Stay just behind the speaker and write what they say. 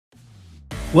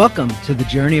Welcome to the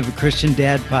Journey of a Christian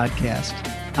Dad podcast.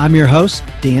 I'm your host,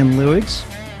 Dan Lewigs.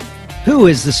 Who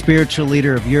is the spiritual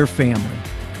leader of your family?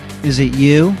 Is it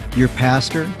you, your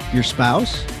pastor, your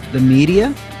spouse, the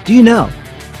media? Do you know?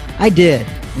 I did,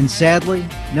 and sadly,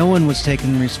 no one was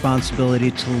taking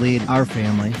responsibility to lead our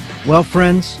family. Well,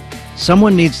 friends,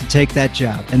 someone needs to take that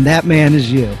job, and that man is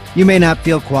you. You may not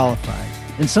feel qualified,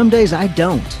 and some days I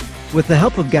don't. With the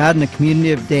help of God and a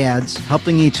community of dads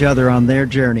helping each other on their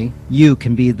journey, you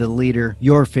can be the leader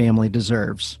your family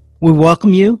deserves. We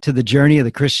welcome you to the Journey of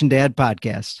the Christian Dad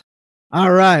podcast.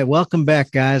 All right, welcome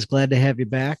back, guys. Glad to have you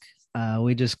back.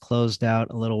 We just closed out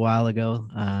a little while ago.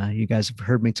 You guys have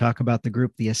heard me talk about the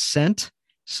group, The Ascent.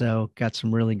 So got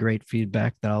some really great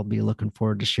feedback that I'll be looking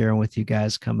forward to sharing with you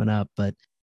guys coming up. But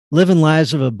living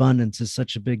lives of abundance is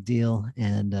such a big deal.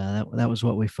 And that was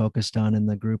what we focused on in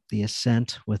the group, The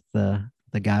Ascent, with the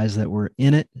guys that were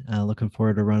in it. Looking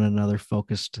forward to running another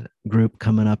focused group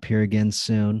coming up here again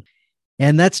soon.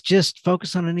 And that's just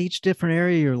focus on in each different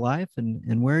area of your life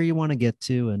and where you want to get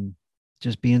to, and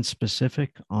just being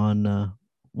specific on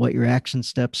what your action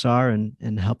steps are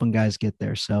and helping guys get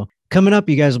there. So coming up,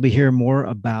 you guys will be hearing more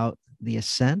about The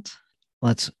Ascent.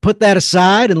 Let's put that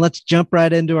aside and let's jump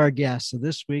right into our guest. So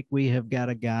this week we have got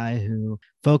a guy who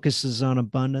focuses on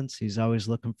abundance. He's always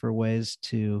looking for ways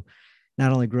to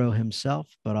not only grow himself,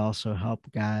 but also help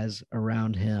guys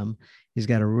around him. He's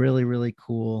got a really, really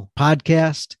cool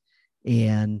podcast,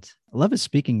 and I love his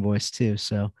speaking voice too.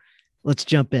 So let's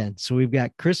jump in. So we've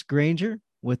got Chris Grainger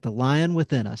with The Lion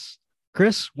Within Us.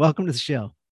 Chris, welcome to the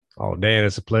show. Oh, Dan,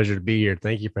 it's a pleasure to be here.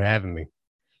 Thank you for having me.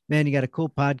 Man, you got a cool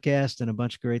podcast and a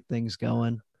bunch of great things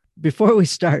going. Before we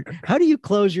start, how do you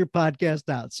close your podcast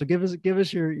out? So give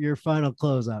us your final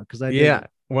closeout, because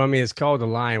Well, I mean, it's called The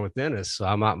Lion Within Us.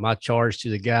 So my charge to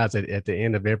the guys at the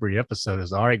end of every episode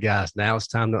is, all right, guys, now it's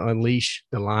time to unleash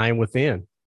the lion within.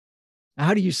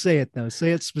 How do you say it, though?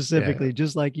 Say it specifically,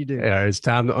 just like you do. Yeah, it's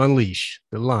time to unleash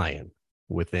the lion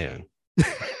within. You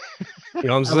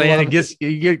know what I'm saying?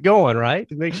 You get going, right?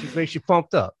 It makes you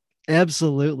pumped up.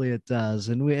 Absolutely, it does.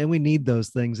 And we need those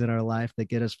things in our life that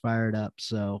get us fired up.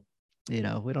 So, we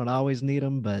don't always need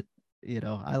them, but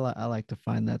I like to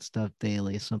find that stuff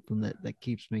daily, something that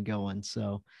keeps me going.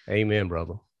 So, amen,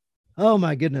 brother. Oh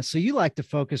my goodness. So you like to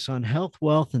focus on health,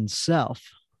 wealth, and self.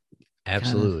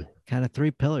 Absolutely. Kind of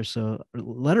three pillars. So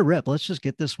let it rip. Let's just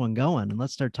get this one going and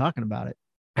let's start talking about it.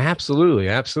 Absolutely.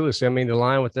 So, I mean, the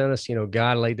lion within us,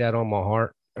 God laid that on my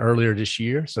heart earlier this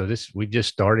year. So we just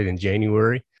started in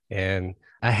January. And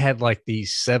I had like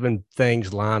these 7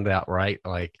 things lined out, right?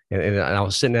 Like, and I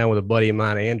was sitting down with a buddy of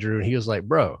mine, Andrew, and he was like,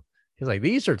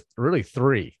 these are really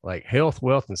 3, like health,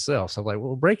 wealth, and self. So I'm like,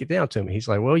 well, break it down to me. He's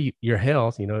like, well, your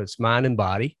health, it's mind and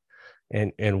body,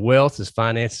 and wealth is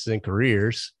finances and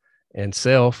careers, and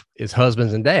self is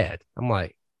husbands and dad. I'm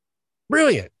like,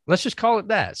 brilliant. Let's just call it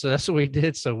that. So that's what we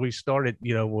did. So we started,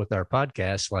 with our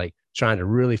podcast, like trying to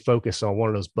really focus on one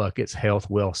of those buckets, health,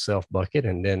 wealth, self bucket,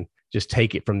 and then just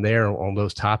take it from there on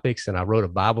those topics. And I wrote a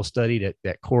Bible study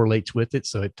that correlates with it.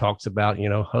 So it talks about,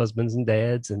 husbands and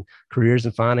dads and careers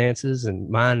and finances and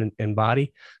mind and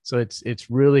body. So it's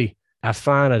really, I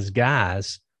find as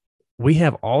guys, we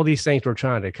have all these things we're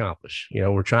trying to accomplish.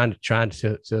 We're trying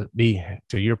to be,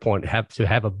 to your point,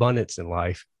 have abundance in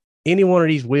life. Any one of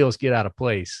these wheels get out of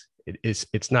place,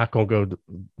 it's not going to go the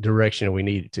direction we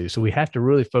need it to. So we have to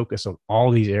really focus on all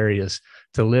these areas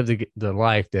to live the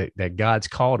life that God's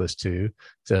called us to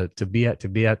be at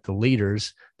the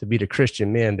leaders, to be the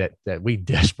Christian men that we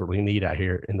desperately need out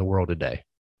here in the world today.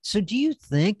 So do you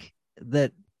think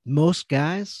that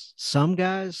some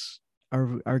guys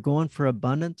are going for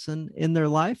abundance in their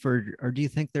life, or do you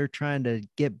think they're trying to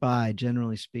get by,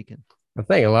 generally speaking? I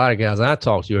think a lot of guys I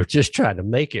talk to are just trying to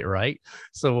make it, right?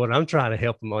 So what I'm trying to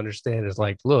help them understand is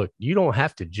like, look, you don't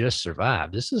have to just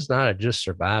survive. This is not a just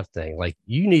survive thing. Like,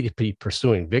 you need to be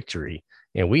pursuing victory,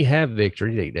 and we have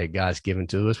victory that God's given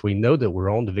to us. We know that we're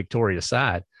on the victorious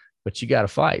side, but you got to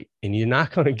fight, and you're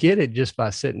not going to get it just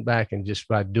by sitting back and just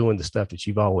by doing the stuff that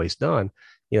you've always done.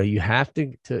 You have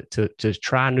to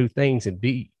try new things and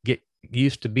get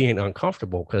used to being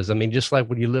uncomfortable. Because I mean, just like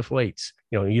when you lift weights,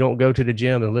 you don't go to the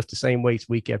gym and lift the same weights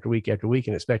week after week after week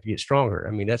and expect to get stronger.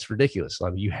 I mean, that's ridiculous. I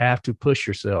mean, you have to push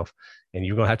yourself, and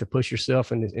you're going to have to push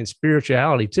yourself in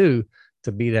spirituality too,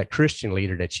 to be that Christian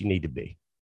leader that you need to be.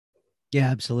 Yeah,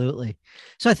 absolutely.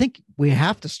 So I think we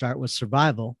have to start with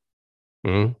survival.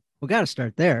 Mm-hmm. We got to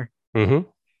start there. Mm-hmm.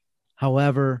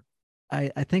 However,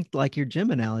 I think, like your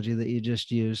gym analogy that you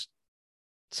just used,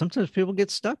 sometimes people get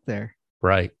stuck there.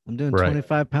 Right. I'm doing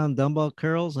 25-pound dumbbell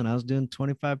curls, and I was doing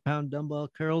 25-pound dumbbell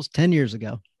curls 10 years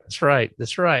ago. That's right.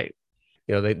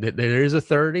 There is a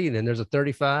 30, and then there's a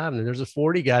 35, and then there's a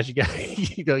 40. Guys, you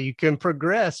got, you can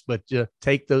progress, but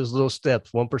take those little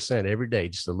steps, 1% every day,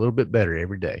 just a little bit better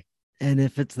every day. And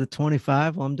if it's the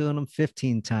 25, well, I'm doing them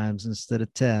 15 times instead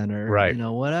of 10 or, right.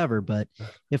 Whatever. But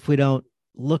if we don't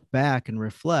look back and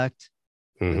reflect,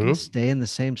 we can stay in the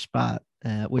same spot,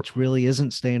 which really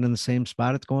isn't staying in the same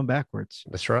spot. It's going backwards.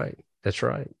 That's right. That's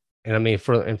right. And I mean,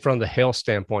 from the health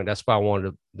standpoint, that's why one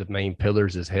of the main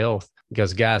pillars is health,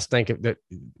 because guys think of that.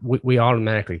 We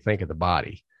automatically think of the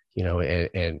body,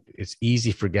 and it's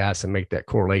easy for guys to make that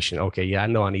correlation. Okay. Yeah, I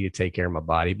know I need to take care of my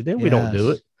body, but then we don't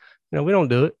do it. We don't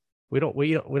do it. We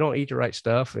don't eat the right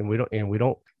stuff, and we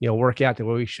don't, work out the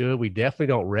way we should. We definitely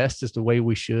don't rest as the way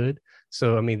we should.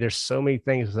 So, I mean, there's so many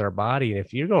things with our body. And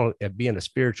if you're going to be in a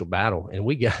spiritual battle, and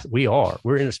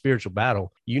we're in a spiritual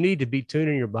battle, you need to be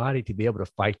tuning your body to be able to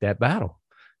fight that battle.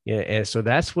 Yeah. And so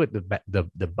that's what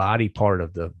the body part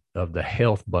of the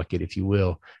health bucket, if you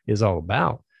will, is all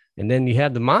about. And then you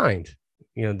have the mind,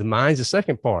 the mind's the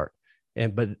second part.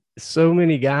 But so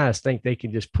many guys think they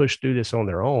can just push through this on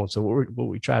their own. So what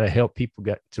we try to help people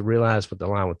get to realize with the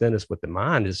line within us, with the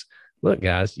mind is, look,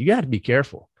 guys, you got to be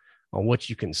careful on what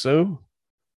you consume,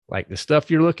 like the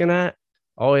stuff you're looking at.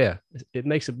 Oh yeah. It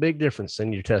makes a big difference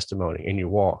in your testimony, in your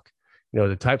walk,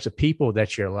 the types of people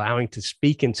that you're allowing to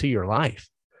speak into your life,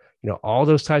 all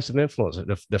those types of influence,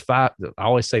 I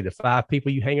always say the 5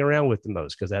 people you hang around with the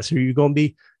most, because that's who you're going to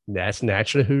be. That's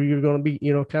naturally who you're going to be,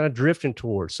 kind of drifting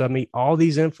towards. So, I mean, all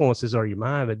these influences are your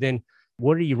mind, but then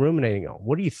what are you ruminating on?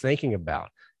 What are you thinking about?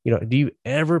 Do you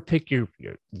ever pick your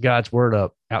God's word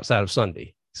up outside of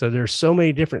Sunday? So there's so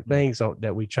many different things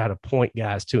that we try to point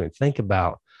guys to and think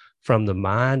about from the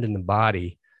mind and the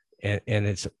body. And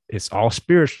it's all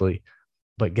spiritually,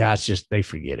 but guys they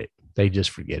forget it. They just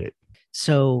forget it.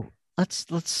 So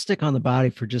let's stick on the body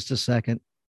for just a second.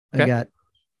 Okay. I got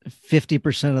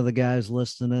 50% of the guys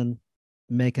listening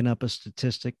making up a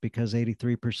statistic, because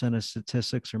 83% of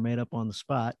statistics are made up on the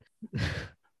spot.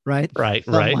 Right?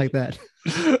 Something like that.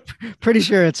 Pretty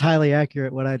sure it's highly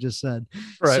accurate what I just said.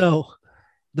 Right. So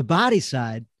the body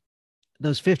side,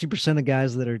 those 50% of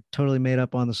guys that are totally made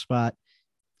up on the spot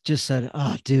just said,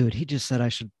 oh, dude, he just said I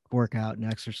should work out and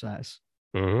exercise.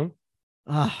 Mm-hmm.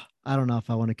 I don't know if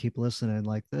I want to keep listening.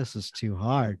 Like, this is too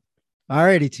hard.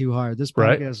 Already too hard. This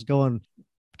podcast is going,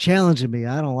 challenging me.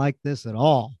 I don't like this at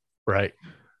all. Right.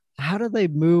 How do they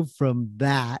move from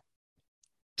that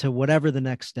to whatever the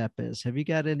next step is? Have you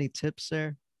got any tips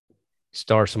there?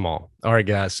 Start small. All right,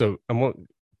 guys. So I'm on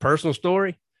personal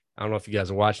story. I don't know if you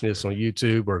guys are watching this on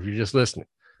YouTube or if you're just listening,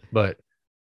 but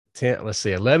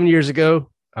 11 years ago,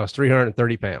 I was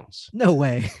 330 pounds. No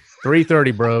way.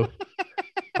 330, bro.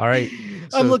 All right.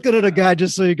 So, I'm looking at a guy,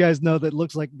 just so you guys know, that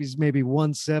looks like he's maybe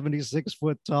 176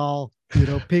 foot tall,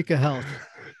 peak of health.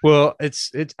 Well,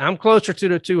 I'm closer to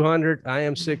the 200. I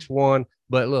am 6'1",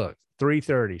 but look,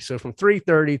 330. So from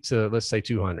 330 to, let's say,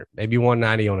 200, maybe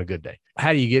 190 on a good day.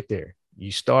 How do you get there?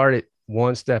 You start it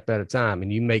one step at a time,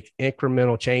 and you make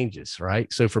incremental changes,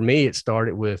 right? So for me, it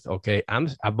started with, okay,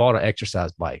 I bought an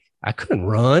exercise bike. I couldn't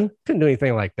run, couldn't do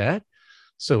anything like that.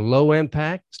 So low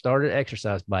impact, started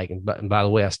exercise bike. And by the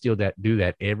way, I still do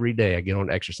that every day. I get on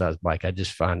an exercise bike. I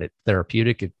just find it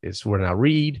therapeutic. It's when I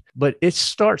read, but it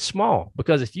starts small,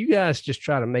 because if you guys just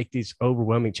try to make these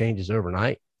overwhelming changes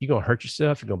overnight, you're going to hurt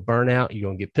yourself. You're going to burn out. You're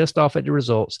going to get pissed off at the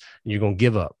results, and you're going to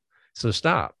give up. So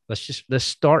stop. Let's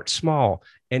start small.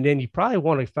 And then you probably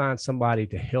want to find somebody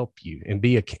to help you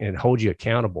and hold you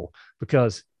accountable,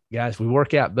 because guys, we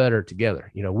work out better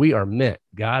together. We are meant,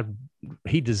 God,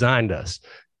 he designed us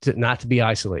not to be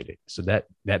isolated. So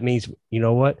that means,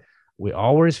 what? We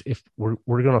always, if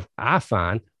I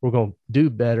find we're going to do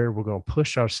better. We're going to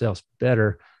push ourselves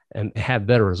better and have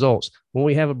better results when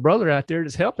we have a brother out there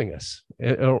that's helping us,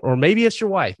 or maybe it's your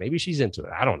wife. Maybe she's into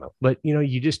it. I don't know. But,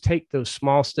 you just take those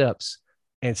small steps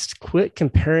and quit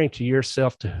comparing to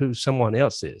yourself to who someone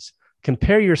else is.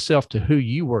 Compare yourself to who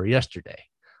you were yesterday.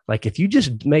 Like, if you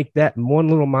just make that one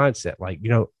little mindset, like,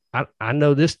 I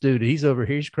know this dude, he's over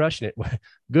here, he's crushing it.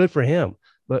 Good for him.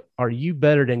 But are you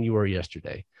better than you were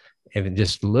yesterday? And then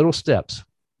just little steps,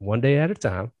 one day at a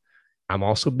time. I'm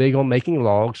also big on making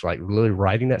logs, like really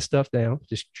writing that stuff down,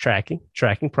 just tracking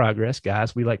progress.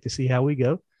 Guys, we like to see how we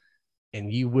go,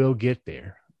 and you will get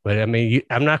there. But I mean,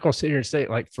 I'm not going to sit here and say,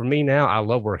 like, for me now, I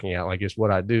love working out. Like, it's what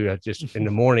I do. I just, in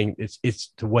the morning,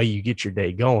 it's the way you get your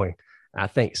day going. I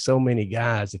think so many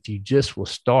guys, if you just will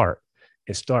start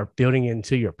building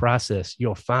into your process,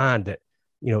 you'll find that,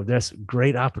 there's a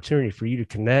great opportunity for you to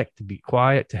connect, to be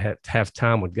quiet, to have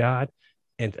time with God,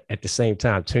 and at the same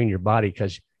time, tune your body.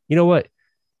 Because you know what?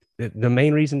 The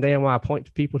main reason, Dan, why I point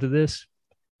to people to this,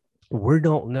 we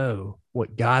don't know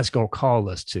what God's going to call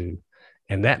us to.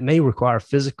 And that may require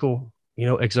physical,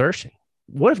 exertion.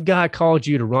 What if God called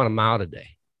you to run a mile today?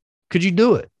 Could you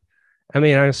do it? I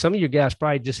mean, some of you guys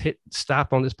probably just hit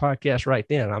stop on this podcast right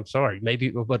then. I'm sorry, maybe,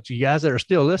 but you guys that are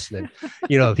still listening,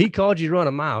 if he called you to run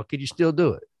a mile, could you still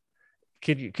do it?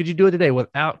 Could you do it today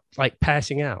without like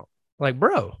passing out? Like,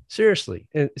 bro, seriously.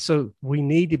 And so we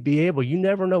need to be able, you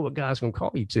never know what God's going to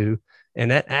call you to. And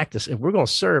that act is, if we're going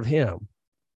to serve him,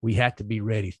 we have to be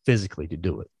ready physically to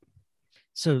do it.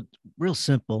 So real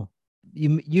simple.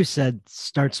 You said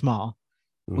start small,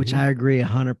 which I agree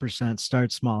 100%.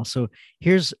 Start small. So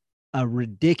here's a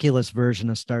ridiculous version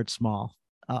of start small.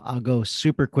 I'll go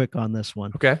super quick on this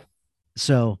one. Okay.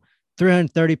 So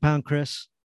 330-pound Chris,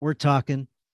 we're talking.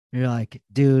 You're like,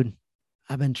 dude,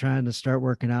 I've been trying to start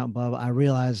working out and blah, blah. I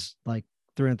realize like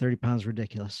 330 pounds is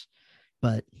ridiculous,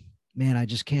 but man, I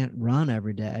just can't run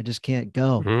every day. I just can't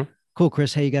go. Cool,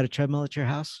 Chris. Hey, you got a treadmill at your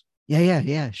house?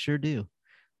 Yeah, sure do.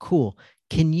 Cool.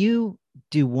 Can you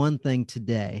do one thing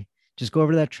today? Just go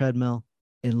over to that treadmill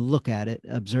and look at it,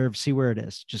 observe, see where it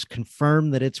is. Just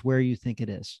confirm that it's where you think it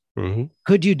is.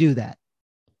 Could you do that?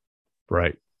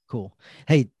 Right. Cool.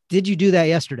 Hey, did you do that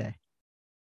yesterday?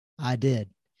 I did.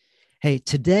 Hey,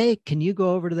 today, can you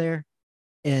go over to there?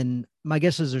 And my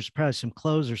guess is there's probably some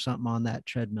clothes or something on that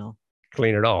treadmill.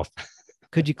 Clean it off.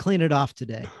 Could you clean it off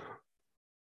today?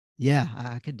 Yeah,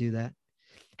 I could do that.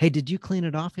 Hey, did you clean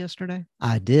it off yesterday?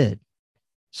 I did.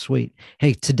 Sweet.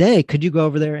 Hey, today, could you go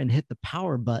over there and hit the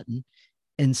power button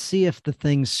and see if the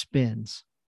thing spins?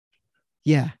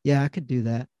 Yeah, I could do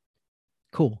that.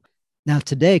 Cool. Now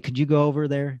today, could you go over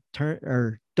there,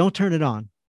 don't turn it on,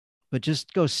 but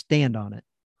just go stand on it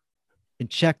and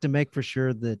check to make for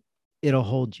sure that it'll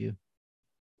hold you.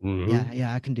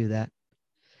 Yeah, I can do that.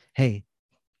 Hey,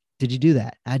 did you do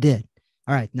that? I did.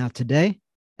 All right. Now today,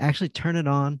 actually turn it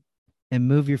on and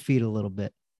move your feet a little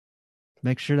bit.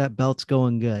 Make sure that belt's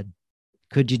going good.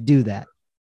 Could you do that?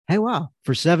 Hey, wow.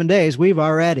 For 7 days, we've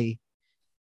already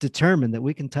determined that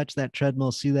we can touch that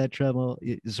treadmill, see that treadmill.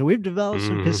 So we've developed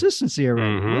some consistency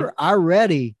already. We're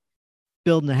already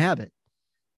building a habit.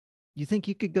 You think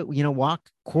you could go, walk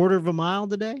a quarter of a mile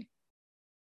today?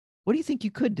 What do you think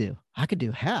you could do? I could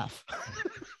do half.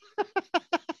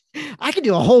 I could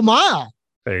do a whole mile.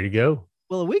 There you go.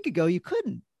 Well, a week ago, you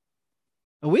couldn't.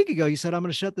 A week ago, you said, I'm going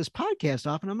to shut this podcast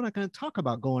off and I'm not going to talk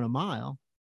about going a mile.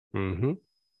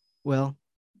 Well,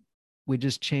 we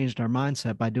just changed our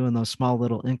mindset by doing those small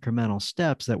little incremental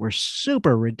steps that were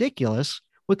super ridiculous.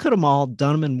 We could have all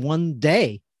done them in one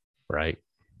day. Right.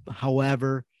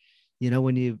 However,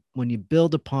 when you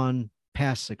build upon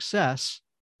past success,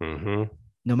 no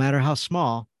matter how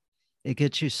small, it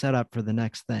gets you set up for the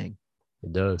next thing.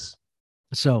 It does.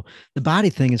 So the body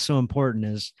thing is so important.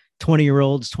 Is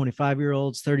 20-year-olds,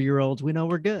 25-year-olds, 30-year-olds, we know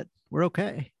we're good. We're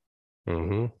okay.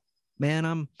 Man,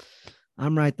 I'm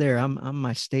right there. I'm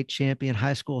my state champion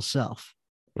high school self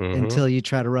until you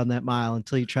try to run that mile,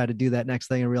 until you try to do that next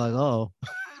thing and realize, oh,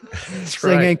 this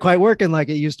thing ain't quite working like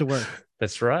it used to work.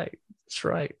 That's right. That's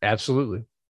right. Absolutely.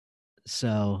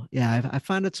 So yeah, I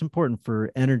find it's important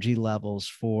for energy levels,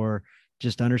 for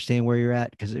just understand where you're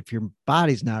at. Because if your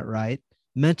body's not right,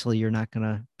 mentally, you're not going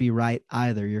to be right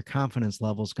either. Your confidence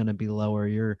level is going to be lower.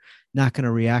 You're not going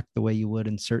to react the way you would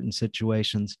in certain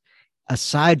situations,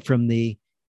 aside from the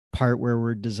part where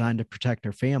we're designed to protect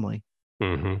our family.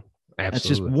 Absolutely. That's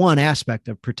just one aspect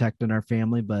of protecting our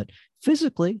family. But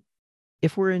physically,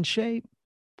 if we're in shape,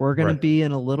 we're going to be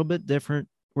in a little bit different.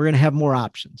 We're going to have more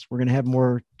options. We're going to have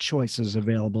more choices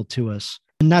available to us.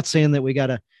 I'm not saying that we got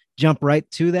to jump right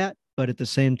to that, but at the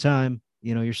same time,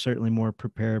 you're certainly more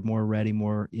prepared, more ready,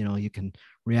 more, you can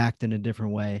react in a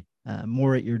different way,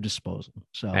 more at your disposal.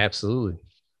 So absolutely.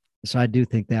 So I do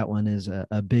think that one is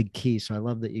a big key. So I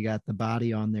love that you got the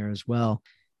body on there as well.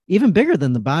 Even bigger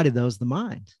than the body, though, is the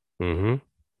mind. It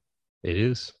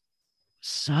is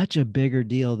such a bigger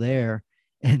deal there.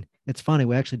 And it's funny,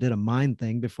 we actually did a mind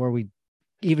thing before we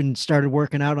even started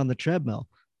working out on the treadmill.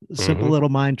 Simple little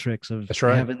mind tricks of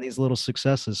having these little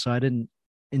successes. So I didn't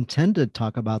intend to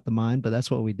talk about the mind, but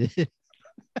that's what we did.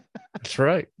 That's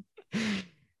right.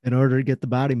 In order to get the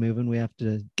body moving, we have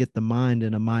to get the mind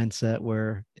in a mindset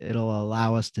where it'll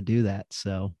allow us to do that.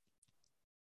 So,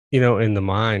 in the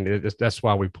mind, that's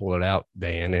why we pull it out,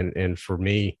 Dan. And for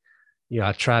me,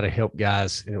 I try to help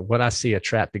guys. What I see a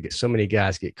trap to get so many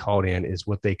guys get caught in is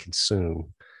what they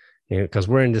consume. Because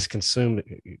we're in this consumer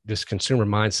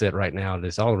mindset right now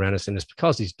that's all around us. And it's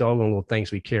because these doggone little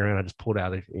things we carry around. I just pulled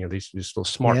out, these little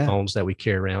smartphones that we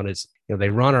carry around. It's, they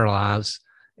run our lives.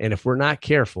 And if we're not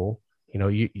careful,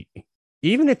 you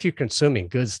even if you're consuming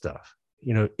good stuff,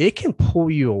 it can pull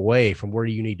you away from where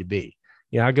you need to be.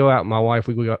 I go out, my wife,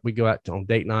 we go out on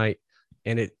date night,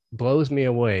 and it blows me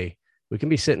away. We can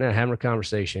be sitting there having a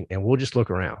conversation and we'll just look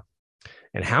around,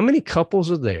 and how many couples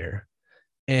are there,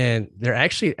 and they're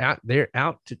actually out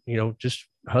to, just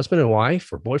husband and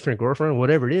wife or boyfriend and girlfriend,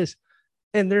 whatever it is.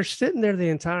 And they're sitting there the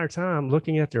entire time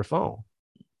looking at their phone.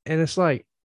 And it's like,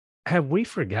 have we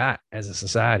forgot as a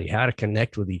society how to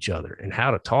connect with each other and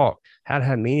how to talk, how to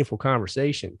have meaningful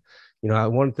conversation?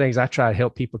 One of the things I try to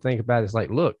help people think about is like,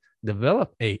 look,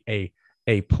 develop a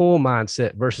pull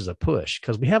mindset versus a push,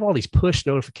 because we have all these push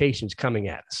notifications coming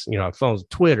at us. Our phones,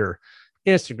 Twitter,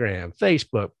 Instagram,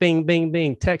 Facebook, bing, bing,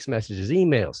 bing, text messages,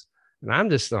 emails. And I'm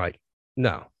just like,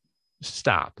 no,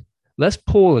 stop. Let's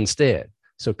pull instead.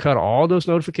 So cut all those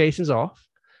notifications off.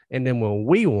 And then when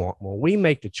we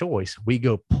make the choice, we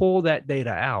go pull that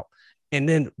data out, and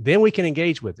then we can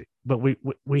engage with it. But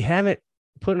we haven't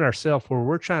put in ourselves where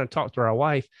we're trying to talk to our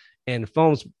wife and the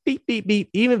phone's beep, beep, beep.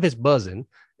 Even if it's buzzing,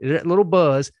 that little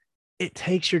buzz, it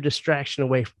takes your distraction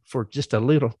away for just at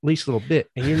least a little bit.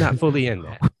 And you're not fully in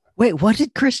that. Wait, what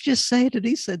did Chris just say? Did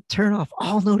he said turn off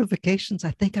all notifications?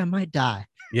 I think I might die.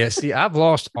 Yeah, see, I've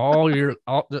lost all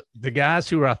the guys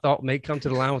who I thought may come to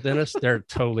the line within us. They're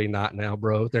totally not now,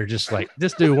 bro. They're just like,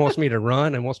 this dude wants me to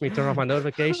run and wants me to turn off my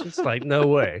notifications. Like, no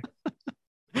way.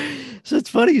 So it's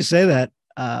funny you say that.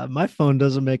 My phone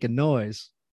doesn't make a noise.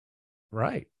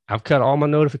 Right. I've cut all my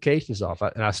notifications off.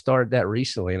 And I started that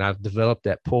recently, and I've developed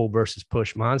that pull versus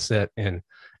push mindset. And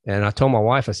I told my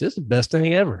wife, I said, this is the best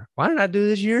thing ever. Why didn't I do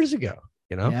this years ago?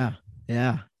 Yeah.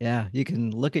 You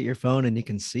can look at your phone and you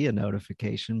can see a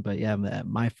notification, but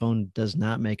my phone does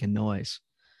not make a noise.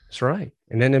 That's right.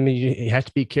 And then, you have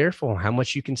to be careful how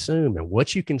much you consume and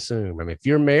what you consume. if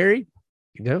you're married,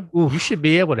 you should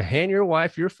be able to hand your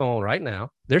wife your phone right now.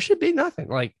 There should be nothing.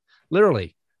 Like,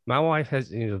 literally, my wife has,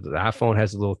 the iPhone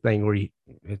has a little thing where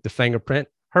the fingerprint,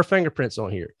 her fingerprint's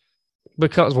on here.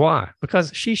 Because why?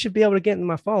 Because she should be able to get in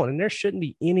my phone, and there shouldn't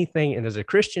be anything. And as a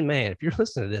Christian man, if you're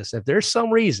listening to this, if there's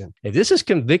some reason, if this is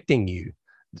convicting you,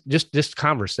 just this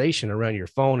conversation around your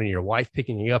phone and your wife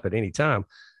picking you up at any time,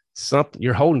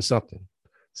 you're holding something,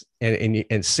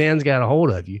 and sin's got a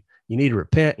hold of you. You need to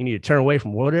repent. You need to turn away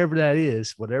from whatever that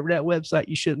is, whatever that website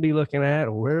you shouldn't be looking at,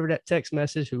 or wherever that text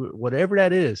message, whatever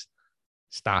that is.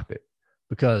 Stop it,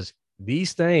 because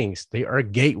these things, they are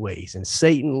gateways, and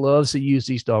Satan loves to use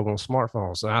these doggone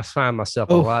smartphones. So I find myself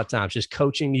a lot of times just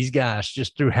coaching these guys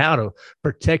just through how to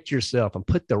protect yourself and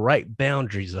put the right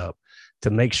boundaries up to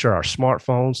make sure our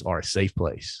smartphones are a safe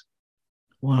place.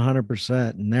 100%.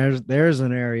 And there's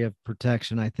an area of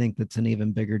protection, I think, that's an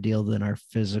even bigger deal than our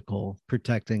physical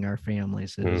protecting our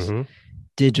families. It is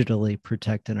digitally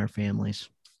protecting our families.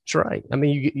 That's right.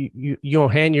 You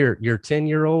don't hand your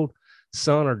 10-year-old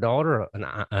son or daughter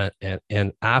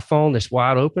an iPhone that's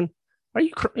wide open. Are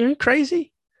you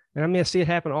crazy? And I see it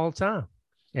happen all the time.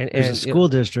 And there's a school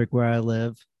district where I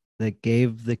live that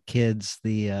gave the kids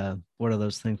the what are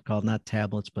those things called? Not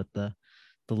tablets, but the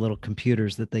little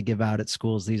computers that they give out at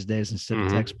schools these days instead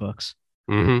of textbooks.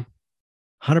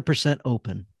 100%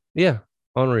 open. Yeah.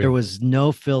 Unreal. There was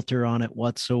no filter on it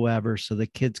whatsoever. So the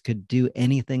kids could do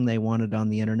anything they wanted on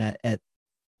the internet at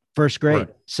first grade,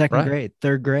 second grade,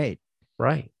 third grade.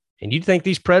 Right. And you think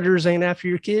these predators ain't after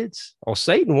your kids? Oh,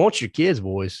 Satan wants your kids,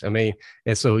 boys. And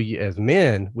so as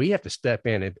men, we have to step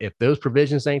in. If those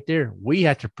provisions ain't there, we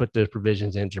have to put those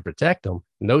provisions in to protect them.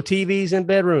 No TVs in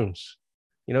bedrooms.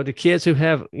 The kids who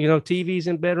have, TVs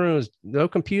in bedrooms, no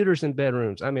computers in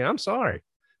bedrooms. I'm sorry,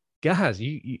 guys,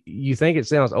 you think it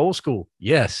sounds old school.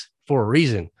 Yes, for a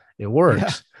reason. It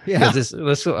works. Yeah.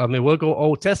 We'll go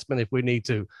Old Testament if we need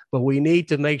to, but we need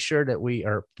to make sure that we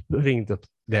are putting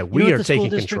that we are taking control. School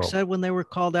district said when they were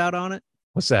called out on it.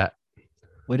 What's that?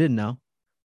 We didn't know.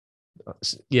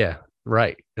 Yeah,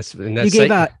 right. That's you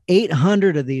gave out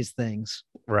 800 of these things,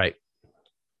 right?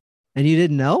 And you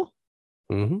didn't know.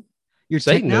 Mm-hmm. Your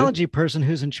technology person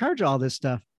who's in charge of all this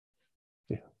stuff.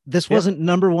 Yeah. This wasn't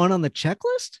number one on the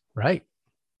checklist, right?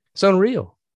 It's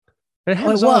unreal. It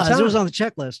was on the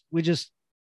checklist. We just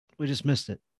missed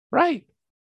it. Right.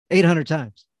 800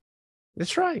 times.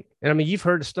 That's right. And you've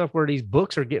heard of stuff where these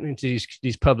books are getting into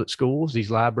these public schools, these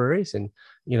libraries, and,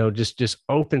 just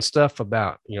open stuff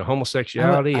about,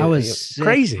 homosexuality. I was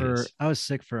crazy. I was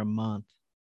sick for a month.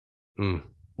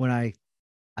 When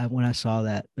I saw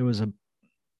that. There was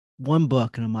one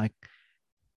book, and I'm like,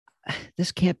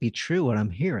 this can't be true what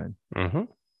I'm hearing.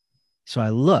 So I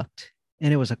looked,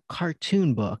 and it was a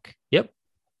cartoon book. Yep.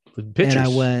 With pictures. And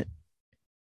I went,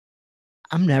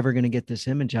 I'm never going to get this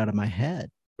image out of my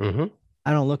head.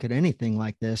 I don't look at anything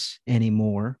like this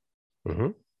anymore.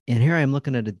 And here I'm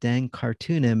looking at a dang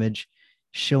cartoon image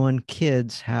showing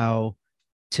kids how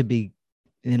to be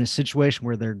in a situation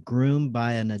where they're groomed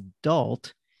by an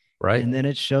adult, Right. and then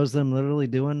it shows them literally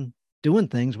doing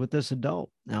things with this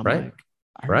adult. Now I'm Right. like,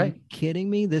 are you Right. kidding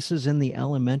me? This is in the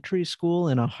elementary school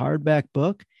in a hardback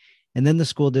book. And then the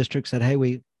school district said, hey,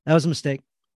 that was a mistake.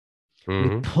 We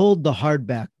Mm-hmm. pulled the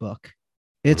hardback book.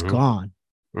 It's Mm-hmm. gone.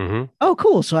 Mm-hmm. Oh,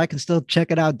 cool. So I can still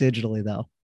check it out digitally though.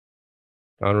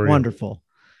 Unreal. Wonderful.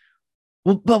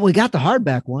 Well, but we got the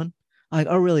hardback one. Like,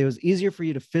 oh, really? It was easier for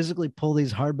you to physically pull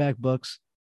these hardback books,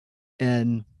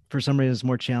 and for some reason, it's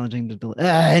more challenging to do.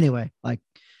 Anyway, like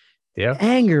Yeah.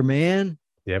 anger, man,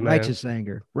 Yeah, man. righteous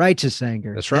anger, righteous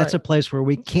anger. That's That's right. a place where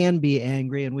we can be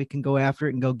angry and we can go after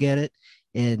it and go get it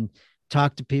and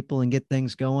talk to people and get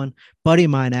things going. Buddy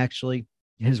of mine, actually,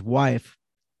 his wife,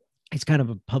 he's kind of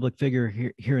a public figure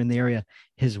here in the area.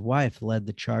 His wife led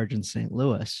the charge in St.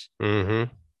 Louis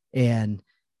Mm-hmm. and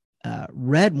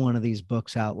read one of these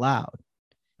books out loud.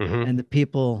 Mm-hmm. And the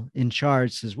people in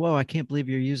charge says, whoa, I can't believe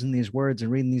you're using these words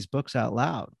and reading these books out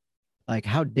loud. Like,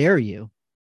 how dare you?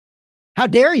 How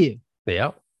dare you?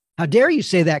 Yeah. How dare you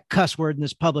say that cuss word in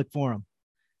this public forum?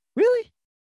 Really?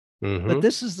 But Mm-hmm.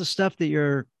 this is the stuff that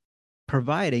you're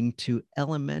providing to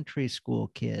elementary school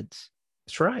kids.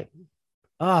 That's right.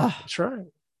 Ah, That's right.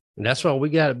 And that's what we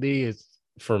got to be is,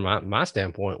 from my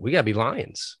standpoint, we got to be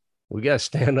lions. We got to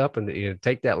stand up and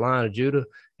take that line of Judah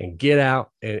and get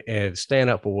out and stand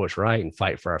up for what's right and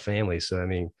fight for our families. So, I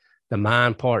mean, the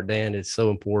mind part, Dan, is so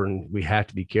important. We have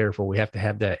to be careful. We have to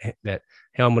have that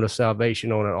helmet of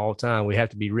salvation on at all time. We have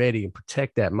to be ready and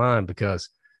protect that mind because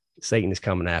Satan is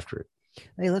coming after it.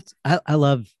 hey, I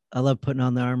love putting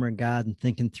on the armor of God and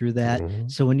thinking through that. Mm-hmm.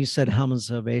 So when you said helmet of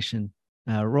salvation,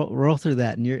 roll through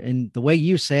that, and the way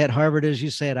you say it, Harvard as you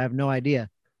say it, I have no idea.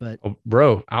 But Well,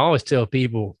 bro, I always tell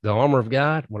people the armor of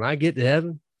God, when I get to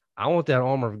heaven, I want that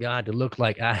armor of God to look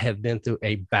like I have been through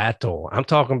a battle. I'm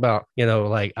talking about,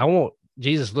 like I want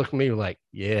Jesus to look at me like,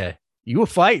 yeah, you were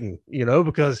fighting,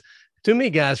 because too many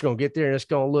guys are going to get there and it's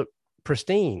going to look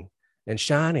pristine and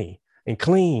shiny and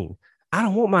clean. I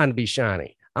don't want mine to be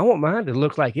shiny. I want mine to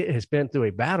look like it has been through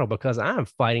a battle because I'm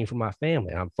fighting for my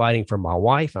family. I'm fighting for my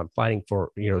wife. I'm fighting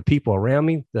for, the people around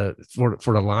me, for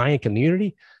the lion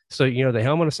community. So, the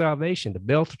helmet of salvation, the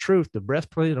belt of truth, the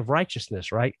breastplate of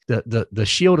righteousness, right? The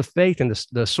shield of faith and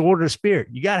the sword of the spirit.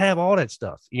 You got to have all that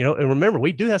stuff, and remember,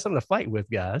 we do have something to fight with,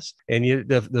 guys. And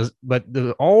but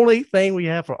the only thing we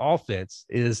have for offense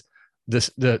is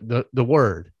the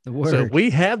word. the word. So if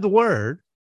we have the word,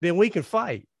 then we can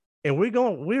fight. And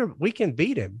we can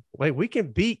beat him. Like we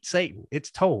can beat Satan.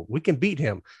 It's told we can beat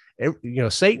him.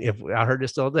 Satan, if I heard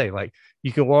this all day, like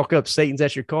you can walk up, Satan's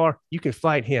at your car, you can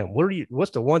fight him.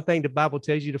 What's the one thing the Bible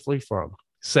tells you to flee from?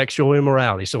 Sexual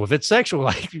immorality. So if it's sexual,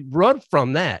 like run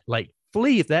from that, like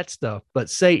flee that stuff,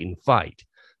 but Satan, fight.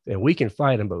 And we can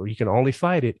fight him, but you can only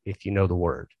fight it if you know the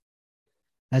word.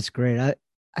 That's great.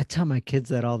 I tell my kids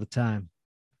that all the time.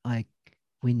 Like,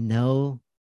 we know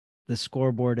the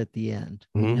scoreboard at the end.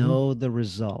 We know the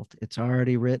result. It's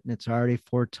already written. It's already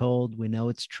foretold. We know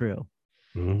it's true.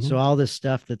 Mm-hmm. So all this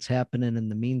stuff that's happening in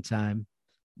the meantime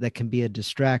that can be a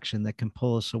distraction that can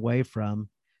pull us away from,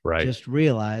 right. Just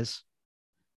realize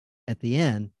at the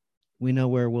end, we know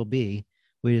where we'll be.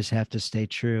 We just have to stay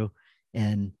true.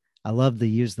 And I love to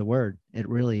use the word. It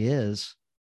really is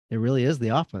the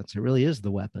offense. It really is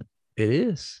the weapon. It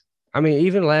is. I mean,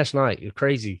 even last night,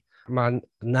 crazy. My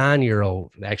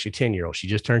 9-year-old, actually 10-year-old, she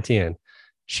just turned 10.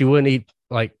 She wouldn't eat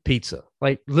like pizza,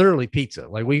 like literally pizza.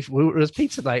 Like it was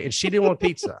pizza night and she didn't want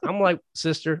pizza. I'm like,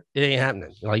 sister, it ain't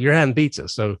happening. Like you're having pizza.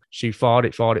 So she fought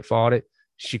it.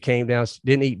 She came down,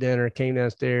 didn't eat dinner, came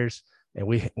downstairs, and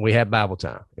we had Bible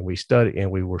time and we studied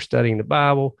and we were studying the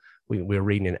Bible. We were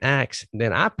reading in Acts. And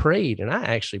then I prayed, and I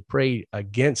actually prayed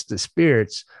against the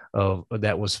spirits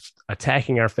that was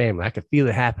attacking our family. I could feel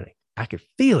it happening. I could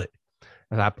feel it.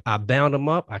 And I bound them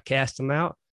up. I cast them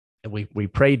out, and we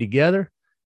prayed together.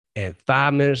 And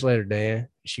 5 minutes later, Dan,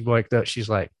 she waked up. She's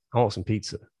like, I want some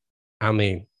pizza. I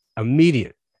mean,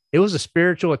 immediate. It was a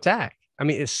spiritual attack. I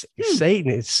mean, it's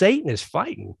Satan. Satan is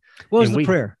fighting. What was the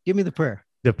prayer? Give me the prayer.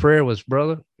 The prayer was,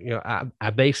 brother, I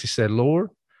basically said, Lord,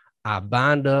 I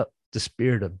bind up the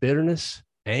spirit of bitterness,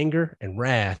 anger, and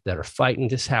wrath that are fighting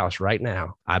this house right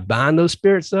now. I bind those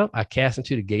spirits up. I cast them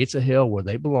to the gates of hell where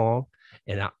they belong.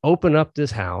 And I open up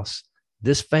this house,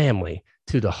 this family,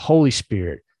 to the Holy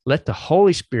Spirit. Let the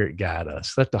Holy Spirit guide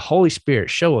us. Let the Holy Spirit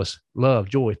show us love,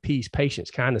 joy, peace,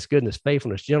 patience, kindness, goodness,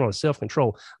 faithfulness, gentleness,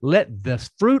 self-control. Let the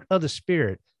fruit of the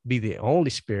Spirit be the only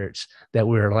spirits that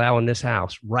we're allowing this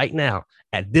house right now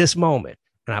at this moment.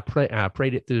 And I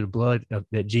prayed it through the blood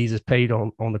that Jesus paid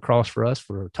on the cross for us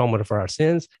for atonement for our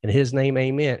sins. In his name,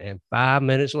 amen. And 5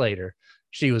 minutes later,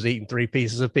 she was eating 3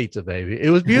 pieces of pizza, baby. It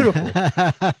was beautiful.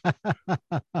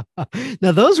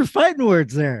 Now, those are fighting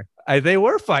words there. They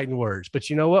were fighting words, but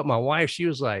you know what? My wife, she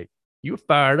was like, you were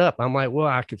fired up. I'm like, well,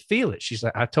 I could feel it. She's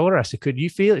like, I told her, I said, could you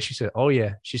feel it? She said, oh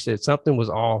yeah. She said, something was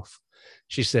off.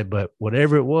 She said, but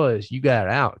whatever it was, you got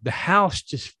it out. The house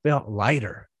just felt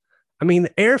lighter. I mean,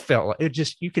 the air felt like it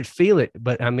just, you could feel it.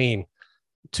 But I mean,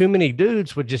 too many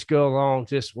dudes would just go along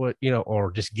just what,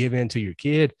 or just give in to your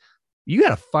kid. You got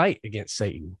to fight against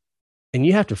Satan. And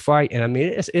you have to fight. And I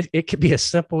mean, it could be as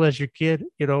simple as your kid,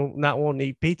 not wanting to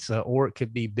eat pizza, or it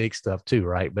could be big stuff too,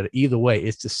 right? But either way,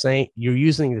 it's the same. You're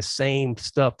using the same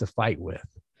stuff to fight with.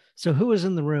 So who was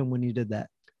in the room when you did that?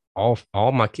 All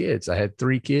my kids. I had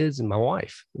 3 kids and my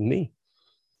wife and me.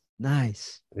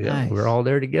 Nice. Yeah, nice. we're all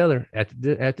there together at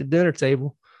the dinner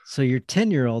table. So your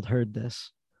 10-year-old heard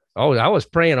this. Oh, I was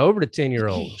praying over the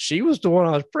 10-year-old. She was the one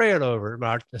I was praying over.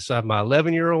 My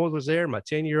 11-year-old was there, my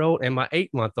 10-year-old, and my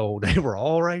 8-month-old. They were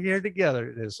all right here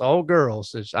together. It's all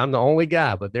girls. I'm the only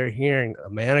guy, but they're hearing a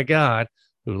man of God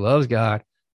who loves God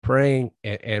praying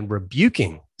and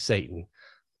rebuking Satan.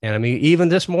 And I mean, even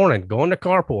this morning, going to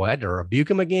carpool, I had to rebuke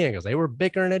them again because they were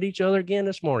bickering at each other again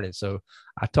this morning. So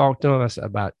I talked to them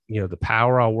about, the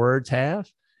power our words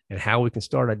have and how we can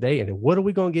start a day. And what are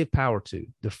we going to give power to?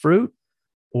 The fruit?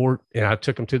 And I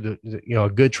took them to a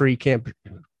good tree can't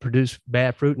produce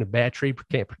bad fruit and a bad tree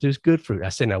can't produce good fruit. I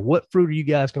said, now what fruit are you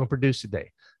guys going to produce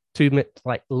today? 2 minutes,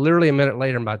 like literally a minute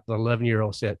later, my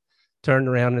 11-year-old said, turned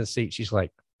around in the seat. She's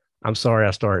like, I'm sorry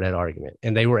I started that argument.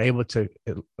 And they were able to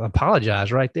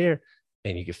apologize right there.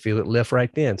 And you could feel it lift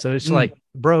right then. So it's like,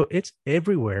 bro, it's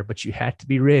everywhere, but you have to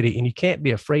be ready. And you can't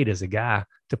be afraid as a guy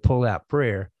to pull out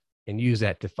prayer and use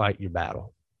that to fight your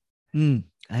battle.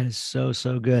 That is so,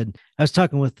 so good. I was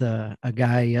talking with a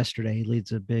guy yesterday. He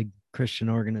leads a big Christian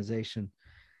organization.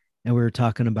 And we were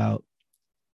talking about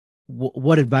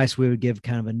what advice we would give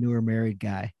kind of a newer married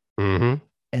guy. Mm-hmm.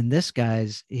 And this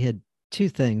he had 2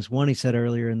 things. One, he said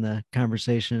earlier in the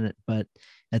conversation, but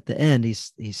at the end, he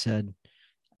said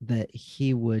that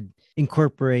he would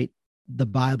incorporate the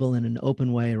Bible in an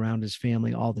open way around his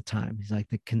family all the time. He's like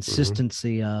the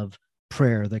consistency of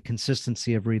prayer, the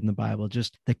consistency of reading the Bible,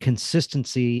 just the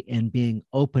consistency and being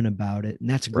open about it. And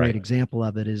that's a great example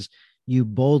of it is you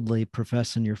boldly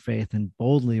professing your faith and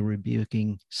boldly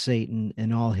rebuking Satan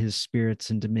and all his spirits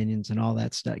and dominions and all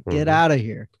that stuff. Get out of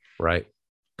here. Right.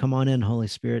 Come on in, Holy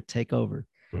Spirit, take over.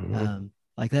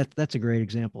 Like that's a great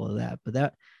example of that.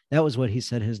 But that was what he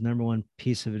said his number one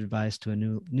piece of advice to a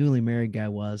newly married guy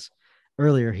was.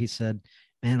 Earlier, he said,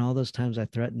 man, all those times I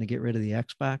threatened to get rid of the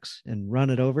Xbox and run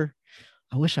it over,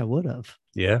 I wish I would have.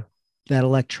 Yeah. That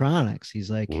electronics. He's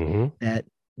like, that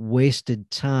wasted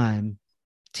time,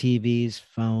 TVs,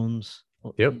 phones,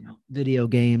 video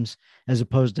games, as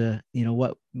opposed to,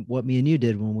 what me and you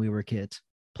did when we were kids.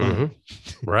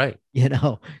 Right.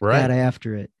 Got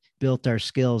after it, built our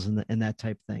skills and that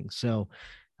type of thing. So,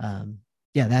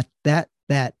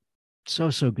 that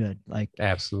so good. Like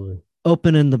absolutely.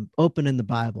 Open in the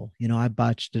Bible. I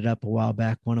botched it up a while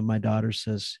back. One of my daughters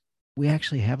says, we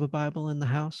actually have a Bible in the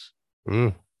house.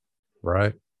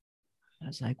 Right. I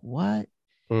was like, what?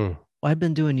 Well, I've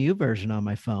been doing YouVersion on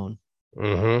my phone.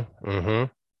 That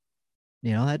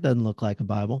doesn't look like a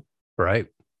Bible. Right.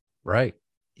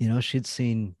 She'd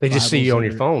seen. They just see you on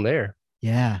your phone there.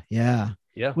 Yeah.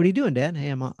 What are you doing, Dad? Hey,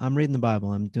 I'm reading the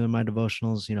Bible. I'm doing my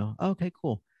devotionals. Okay,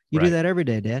 cool. You do that every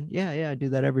day, Dad? Yeah, I do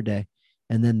that every day.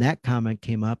 And then that comment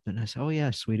came up, and I said, oh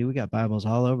yeah, sweetie, we got Bibles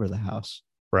all over the house.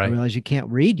 Right. I realized you can't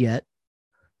read yet.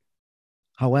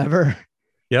 However,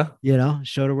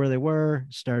 showed her where they were,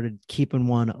 started keeping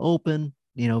one open,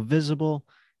 visible.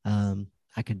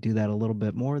 I could do that a little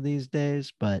bit more these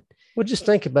days, but. Well, just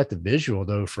think about the visual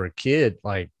though, for a kid,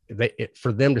 like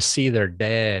for them to see their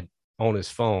dad on his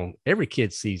phone, every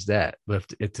kid sees that. But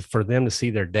for them to see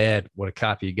their dad with a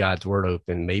copy of God's word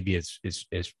open, maybe it's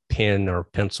pen or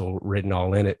pencil written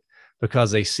all in it, because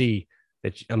they see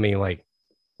that, like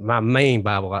my main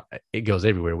Bible, it goes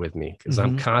everywhere with me because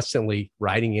I'm constantly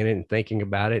writing in it and thinking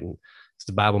about it. And it's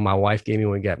the Bible my wife gave me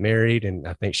when we got married. And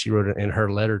I think she wrote it in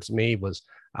her letter to me was,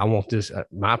 I want this.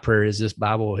 My prayer is this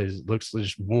Bible looks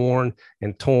just worn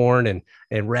and torn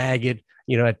and ragged,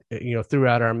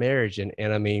 throughout our marriage. And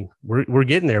I mean, we're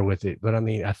getting there with it. But I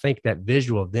mean, I think that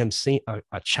visual of them seeing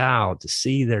a child to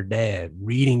see their dad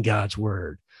reading God's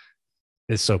word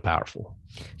is so powerful.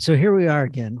 So here we are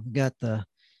again. We got the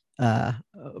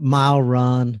mile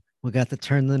run, We got to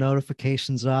turn the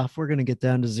notifications off. We're going to get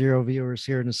down to zero viewers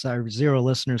here in a second, zero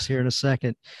listeners here in a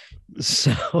second.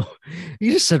 So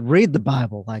you just said, read the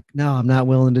Bible. Like, no, I'm not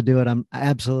willing to do it. I'm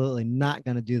absolutely not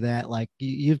going to do that. Like,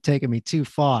 you've taken me too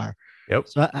far. Yep.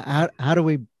 So how do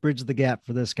we bridge the gap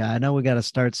for this guy? I know we got to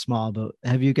start small, but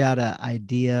have you got an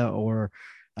idea or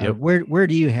Yep. where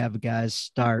do you have guys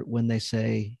start when they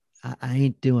say, I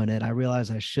ain't doing it. I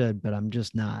realize I should, but I'm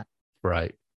just not.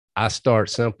 Right. I start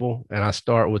simple and I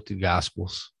start with the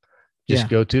Gospels. Just Yeah.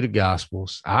 go to the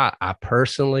Gospels. I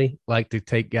personally like to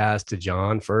take guys to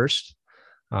John first.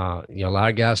 A lot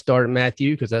of guys start at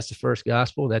Matthew because that's the first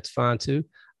gospel. That's fine too.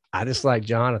 I just like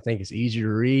John. I think it's easier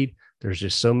to read. There's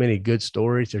just so many good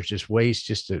stories. There's just ways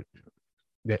just to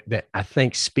that I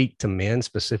think speak to men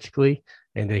specifically,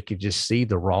 and they could just see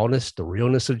the rawness, the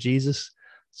realness of Jesus.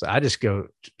 So I just go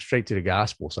straight to the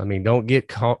Gospels. I mean, don't get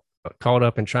caught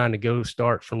up in trying to go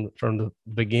start from the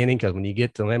beginning, because when you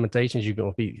get to Lamentations, you're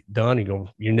going to be done.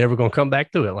 You're never going to come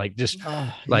back to it. Like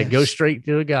go straight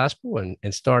to the Gospel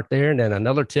and start there. And then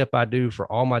another tip I do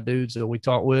for all my dudes that we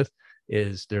talk with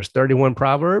is there's 31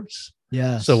 Proverbs.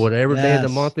 Yes. So whatever day of the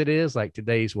month it is, like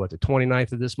today's the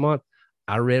 29th of this month,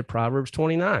 I read Proverbs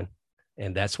 29.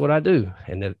 And that's what I do.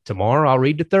 And then tomorrow I'll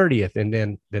read the 30th. And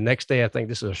then the next day, I think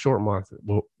this is a short month.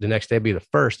 Well, the next day will be the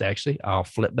first, actually. I'll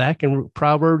flip back and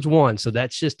Proverbs 1. So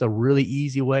that's just a really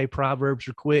easy way. Proverbs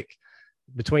are quick.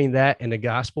 Between that and the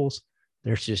Gospels,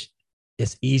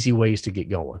 it's easy ways to get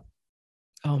going.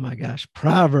 Oh my gosh.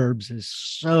 Proverbs is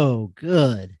so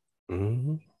good.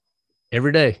 Mm-hmm.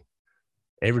 Every day.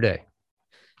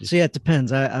 So yeah, it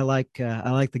depends. I like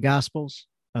the Gospels.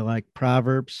 I like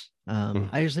Proverbs.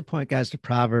 I usually point guys to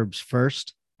Proverbs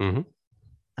first.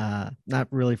 Mm-hmm. Not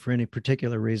really for any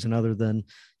particular reason other than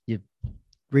you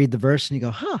read the verse and you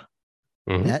go, huh,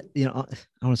 that,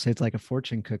 I want to say it's like a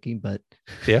fortune cookie, but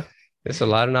yeah, it's a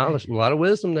lot of knowledge, a lot of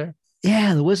wisdom there.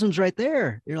 Yeah. The wisdom's right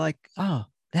there. You're like, oh,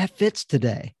 that fits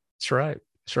today. That's right.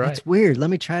 It's weird. Let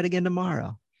me try it again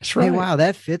tomorrow. That's right. Hey, wow,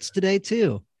 that fits today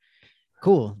too.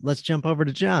 Cool. Let's jump over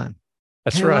to John.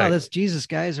 That's right. Wow, that's Jesus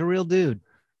guy. He's a real dude.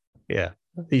 Yeah.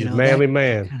 He's a manly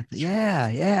man. Kind of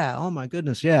yeah. Oh my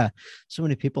goodness. Yeah. So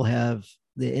many people have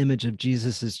the image of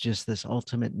Jesus as just this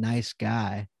ultimate nice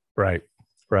guy. Right.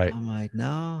 I'm like,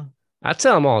 no. I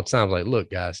tell them all the time, like,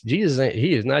 look, guys, Jesus,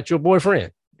 he is not your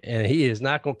boyfriend, and he is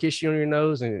not going to kiss you on your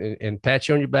nose and pat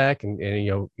you on your back and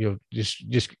just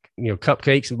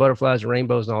cupcakes and butterflies and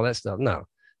rainbows and all that stuff. No,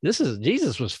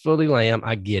 Jesus was fully lamb.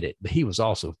 I get it, but he was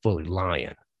also fully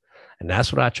lion. And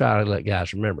that's what I try to let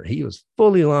guys remember. He was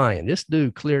fully lying. This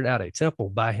dude cleared out a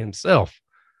temple by himself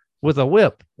with a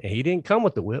whip. And he didn't come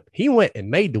with the whip. He went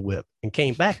and made the whip and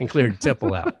came back and cleared the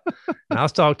temple out. And I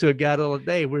was talking to a guy the other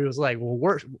day where he was like, well,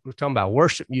 we're talking about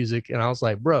worship music. And I was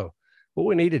like, bro, what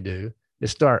we need to do is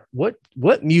start what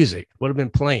music would have been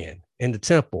playing in the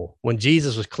temple when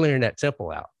Jesus was clearing that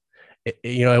temple out.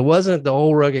 It wasn't the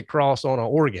old rugged cross on an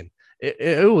organ.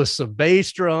 It was some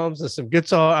bass drums and some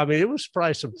guitar. I mean, it was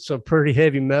probably some pretty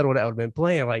heavy metal that would have been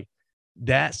playing. Like,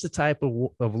 that's the type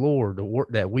of Lord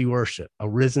that we worship, a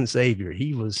risen Savior.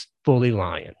 He was fully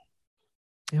lion.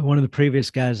 Yeah, one of the previous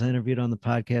guys I interviewed on the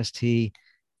podcast, he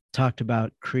talked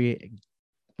about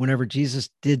whenever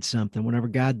Jesus did something, whenever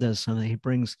God does something, he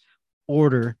brings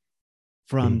order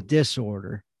from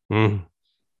disorder.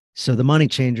 So the money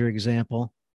changer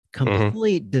example,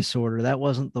 complete disorder. That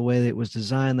wasn't the way that it was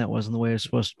designed. That wasn't the way it was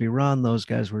supposed to be run. Those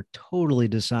guys were totally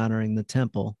dishonoring the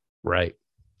temple. Right.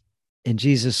 And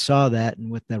Jesus saw that.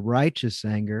 And with the righteous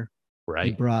anger,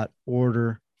 he brought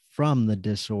order from the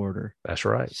disorder. That's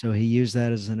right. So he used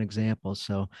that as an example.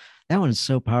 So that one is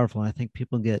so powerful. I think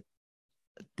people get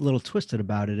a little twisted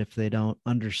about it if they don't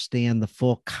understand the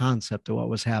full concept of what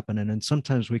was happening. And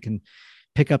sometimes we can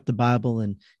pick up the Bible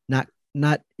and not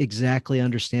exactly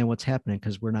understand what's happening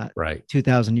because we're not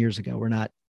 2,000 years ago. We're not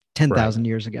 10,000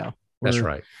 years ago. That's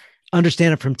right.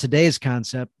 Understand it from today's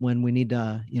concept when we need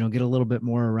to, get a little bit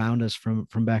more around us from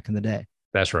back in the day.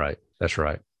 That's right.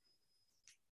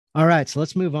 All right. So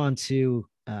let's move on to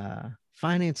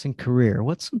finance and career.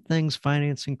 What's some things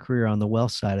finance and career on the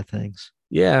wealth side of things?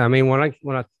 Yeah. I mean,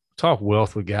 when I talk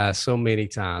wealth with guys so many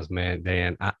times, man,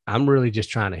 Dan, I'm really just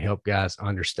trying to help guys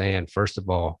understand, first of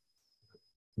all,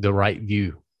 the right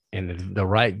view. And the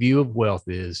right view of wealth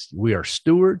is we are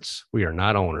stewards. We are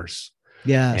not owners.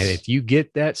 Yes. And if you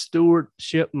get that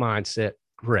stewardship mindset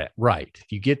right,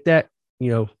 if you get that,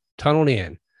 tunneled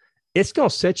in, it's going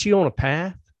to set you on a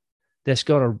path that's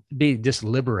going to be just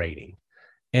liberating.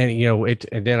 And,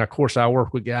 and then of course I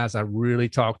work with guys. I really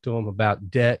talk to them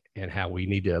about debt and how we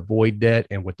need to avoid debt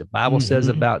and what the Bible says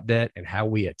about debt and how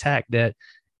we attack debt.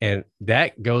 And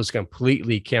that goes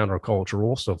completely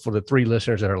countercultural. So for the three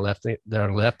listeners that are left,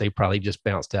 they probably just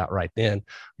bounced out right then.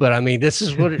 But I mean, this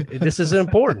is this is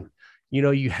important.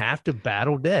 You have to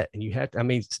battle debt, and you have to, I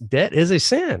mean, debt is a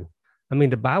sin. I mean,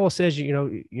 the Bible says,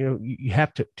 you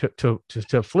have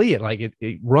to flee it, like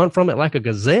it run from it like a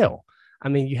gazelle. I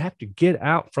mean, you have to get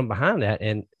out from behind that.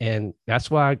 And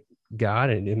that's why God,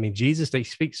 and I mean, Jesus, they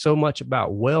speak so much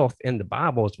about wealth in the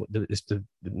Bible. It's the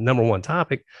number one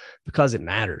topic because it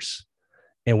matters.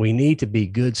 And we need to be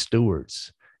good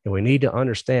stewards, and we need to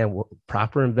understand what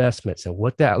proper investments and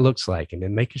what that looks like. And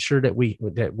then making sure that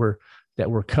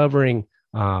we're covering,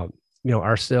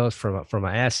 ourselves from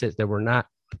assets, that we're not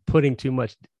putting too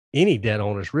much, any debt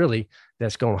on us really,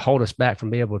 that's going to hold us back from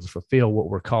being able to fulfill what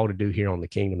we're called to do here on the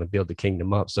kingdom and build the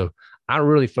kingdom up. So I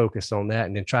really focus on that,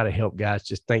 and then try to help guys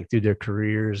just think through their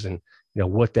careers and,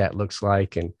 what that looks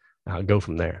like, and go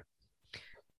from there.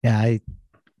 Yeah. I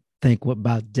think what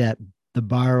about debt? The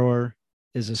borrower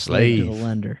is a slave to the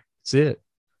lender. That's it.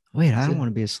 Wait, I don't want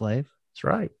to be a slave. That's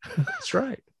right. That's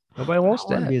right. Nobody wants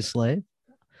that. I want to be a slave.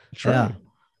 That's right.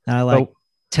 And I like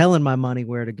telling my money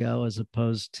where to go as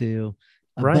opposed to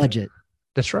a budget.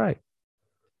 That's right.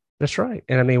 That's right.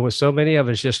 And I mean, with so many of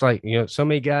us, just like, so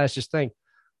many guys just think,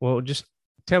 well, just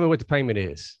tell me what the payment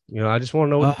is. I just want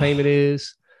to know what the payment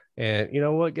is. And you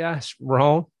know what, guys?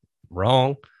 Wrong.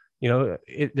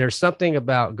 There's something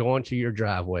about going to your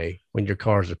driveway when your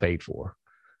cars are paid for.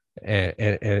 And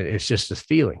it's just this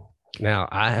feeling. Now,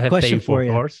 I have paid for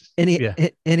cars.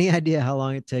 Any idea how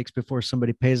long it takes before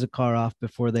somebody pays a car off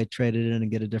before they trade it in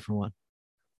and get a different one?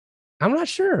 I'm not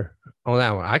sure on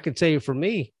that one. I can tell you, for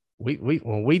me, we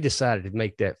when we decided to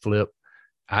make that flip,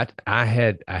 I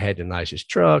had the nicest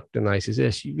truck, the nicest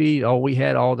SUV. We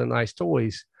had all the nice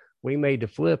toys. We made the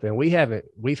flip, and we've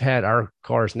had our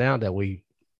cars now that we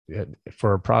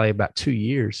for probably about 2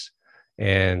 years,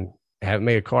 and haven't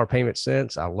made a car payment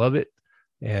since. I love it.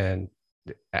 And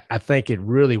I think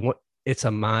it's a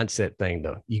mindset thing,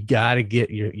 though. You got to get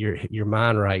your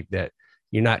mind right, that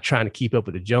you're not trying to keep up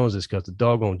with the Joneses, because the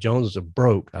doggone Joneses are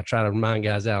broke. I try to remind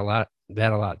guys that a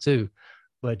lot too.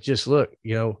 But just look,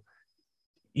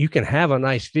 you can have a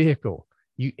nice vehicle.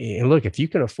 And look, if you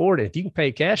can afford it, if you can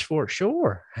pay cash for it,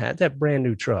 sure, have that brand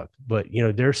new truck. But you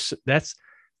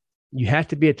have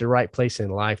to be at the right place in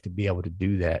life to be able to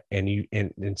do that.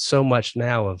 And so much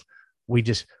now of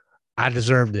I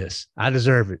deserve this. I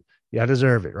deserve it. Yeah, I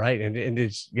deserve it. Right. And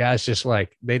it's guys just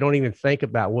like, they don't even think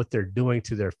about what they're doing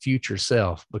to their future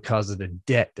self because of the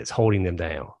debt that's holding them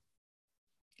down.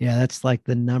 Yeah. That's like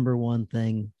the number one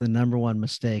thing. The number one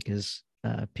mistake is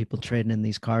people trading in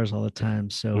these cars all the time.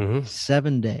 So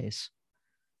 7 days,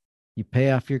 you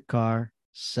pay off your car.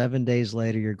 7 days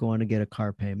later, you're going to get a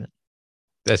car payment.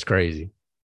 That's crazy.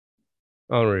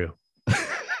 Unreal.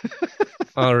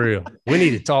 Unreal. We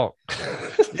need to talk.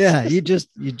 Yeah, you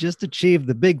just achieved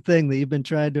the big thing that you've been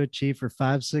trying to achieve for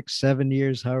 5, 6, 7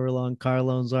 years, however long car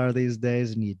loans are these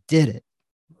days, and you did it.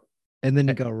 And then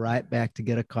you go right back to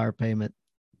get a car payment.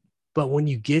 But when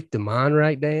you get the mind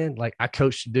right, Dan, like I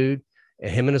coached a dude,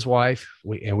 and him and his wife,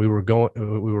 we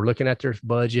were looking at their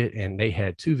budget, and they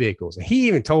had 2 vehicles. And he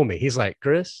even told me, he's like,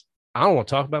 Chris, I don't want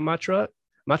to talk about my truck.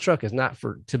 My truck is not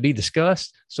to be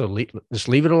discussed. So just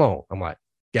leave it alone. I'm like,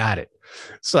 got it.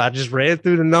 So I just ran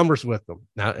through the numbers with them.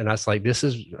 Now, and I was like, this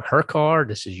is her car.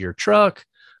 This is your truck.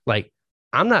 Like,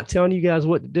 I'm not telling you guys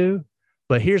what to do,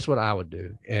 but here's what I would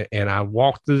do. And I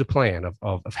walked through the plan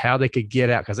of how they could get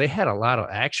out, because they had a lot of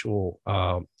actual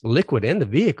liquid in the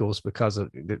vehicles because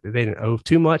they didn't owe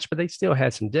too much, but they still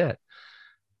had some debt.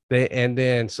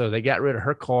 So they got rid of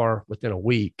her car within a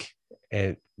week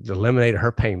and eliminated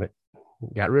her payment.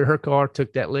 Got rid of her car,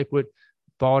 took that liquid,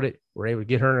 bought it, were able to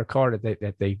get her in a car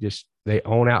that they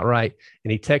own outright.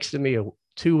 And he texted me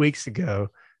 2 weeks ago.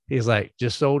 He's like,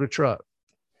 just sold a truck.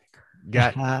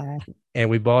 And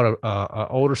we bought a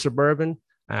older Suburban.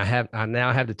 I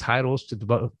now have the titles to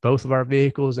both of our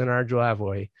vehicles in our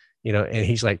driveway, and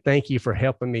he's like, thank you for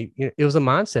helping me. It was a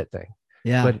mindset thing.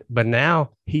 Yeah. But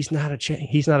now he's not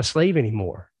a slave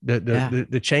anymore.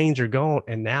 The chains are gone.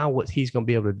 And now what he's going to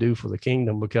be able to do for the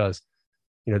kingdom, because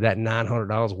that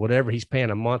 $900, whatever he's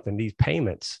paying a month in these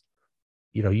payments,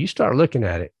 you start looking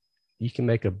at it, you can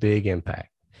make a big impact.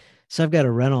 So I've got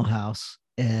a rental house,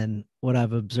 and what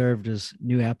I've observed is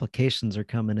new applications are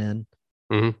coming in.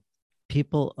 Mm-hmm.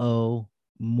 People owe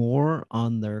more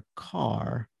on their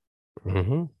car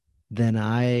mm-hmm. than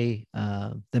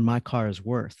my car is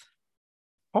worth.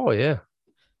 Oh yeah.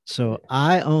 So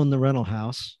I own the rental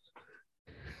house.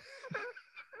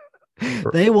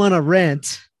 They want to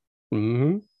rent.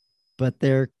 Mm-hmm. But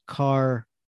their car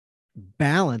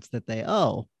balance that they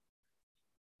owe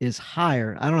is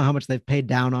higher. I don't know how much they've paid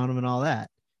down on them and all that,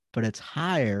 but it's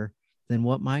higher than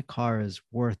what my car is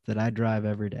worth that I drive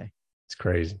every day. It's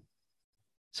crazy.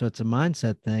 So it's a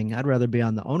mindset thing. I'd rather be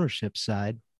on the ownership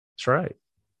side. That's right.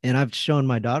 And I've shown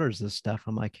my daughters this stuff.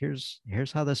 I'm like, here's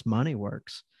how this money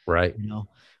works. Right. You know,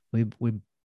 we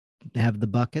have the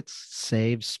buckets: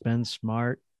 save, spend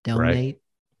smart, Right. donate.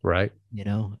 Right. You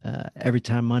know, every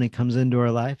time money comes into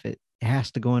our life, it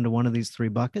has to go into one of these three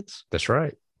buckets. That's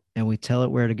right. And we tell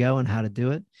it where to go and how to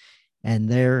do it. And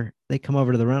they come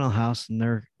over to the rental house and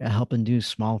they're helping do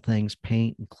small things,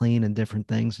 paint and clean and different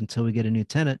things until we get a new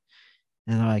tenant.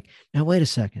 And they're like, now wait a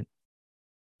second.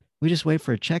 We just wait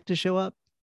for a check to show up.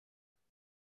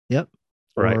 Yep.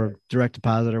 Right. Or direct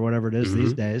deposit or whatever it is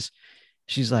these days.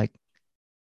 She's like,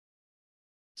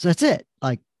 so that's it.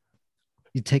 Like,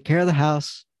 you take care of the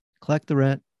house, collect the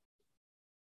rent.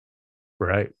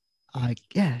 Right.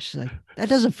 Yeah. She's like, that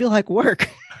doesn't feel like work.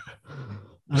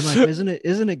 I'm like,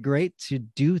 isn't it great to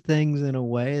do things in a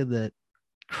way that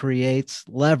creates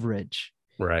leverage?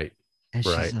 Right. And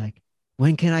she's like,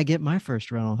 when can I get my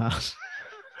first rental house?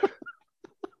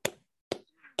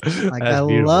 Like, I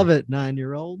love it,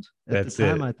 9-year-old. At the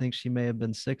time, I think she may have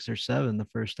been 6 or 7 the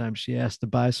first time she asked to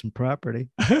buy some property.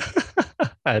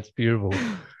 That's beautiful.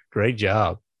 Great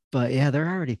job. But yeah, they're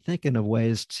already thinking of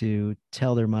ways to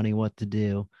tell their money what to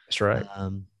do. That's right.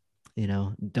 You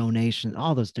know, donation,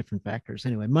 all those different factors.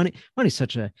 Anyway, money's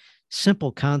such a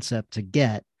simple concept to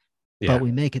get, but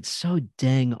we make it so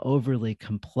dang overly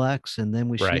complex. And then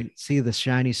we see the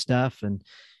shiny stuff, and,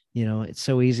 you know, it's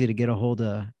so easy to get a hold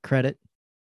of credit.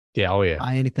 Yeah. Oh, yeah.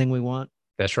 Buy anything we want.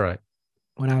 That's right.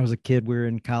 When I was a kid, we were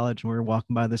in college and we were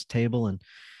walking by this table and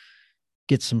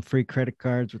get some free credit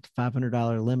cards with a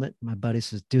 $500 limit. My buddy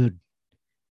says, dude,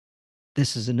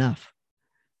 this is enough.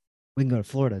 We can go to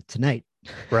Florida tonight.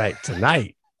 Right.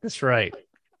 Tonight. That's right.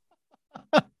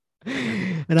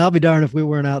 And I'll be darned if we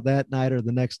weren't out that night or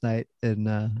the next night. And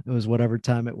it was whatever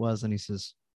time it was. And he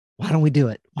says, why don't we do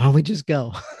it? Why don't we just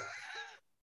go?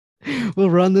 We'll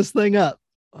run this thing up.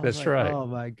 That's right. Oh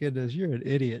my goodness, you're an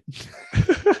idiot.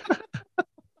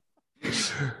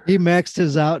 He maxed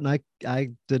his out, and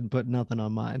I didn't put nothing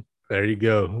on mine. There you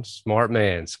go. Smart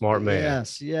man. Smart man.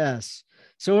 Yes.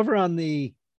 So over on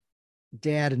the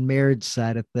dad and marriage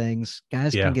side of things,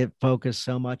 guys can get focused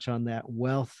so much on that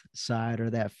wealth side or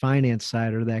that finance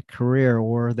side or that career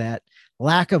or that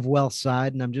lack of wealth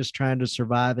side. And I'm just trying to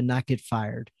survive and not get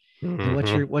fired. And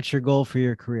what's your goal for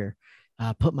your career?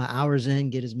 Put my hours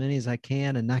in, get as many as I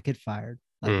can, and not get fired.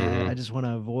 Like I just want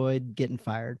to avoid getting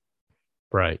fired.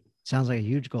 Right. Sounds like a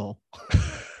huge goal.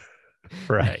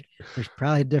 Right. There's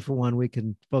probably a different one we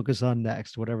can focus on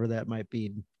next, whatever that might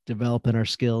be, developing our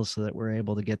skills so that we're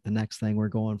able to get the next thing we're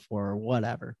going for or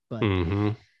whatever. But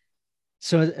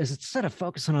so instead of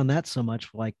focusing on that so much,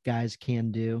 like guys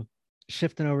can do,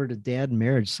 shifting over to dad and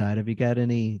marriage side, have you got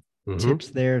any tips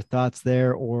there, thoughts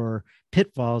there, or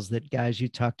pitfalls that guys you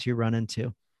talk to run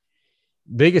into?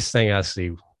 Biggest thing I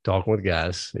see talking with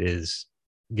guys is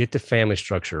get the family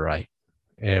structure right.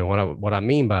 And what I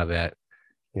mean by that,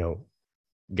 you know,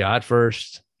 God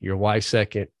first, your wife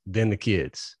second, then the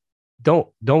kids.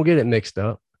 Don't get it mixed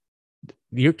up.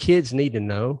 Your kids need to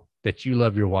know that you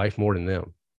love your wife more than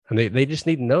them. And they just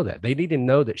need to know that. They need to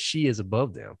know that she is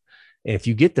above them. And if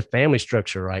you get the family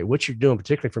structure right, what you're doing,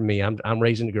 particularly for me, I'm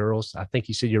raising girls. I think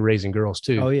you said you're raising girls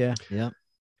too. Oh, yeah. Yeah.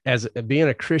 As being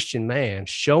a Christian man,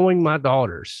 showing my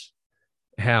daughters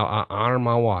how I honor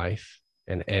my wife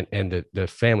and the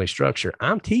family structure,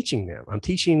 I'm teaching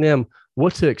them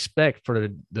what to expect for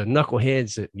the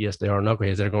knuckleheads that, yes, they are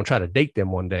knuckleheads that are going to try to date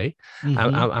them one day.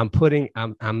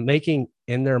 I'm making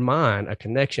in their mind a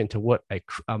connection to what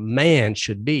a man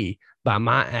should be by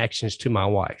my actions to my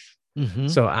wife.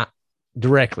 So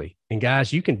directly. And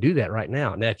guys, you can do that right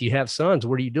now. Now, if you have sons,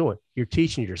 what are you doing? You're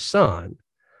teaching your son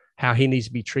how he needs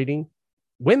to be treating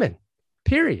women,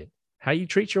 period. How you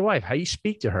treat your wife, how you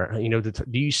speak to her, you know,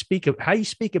 how you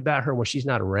speak about her when she's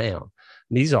not around.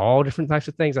 And these are all different types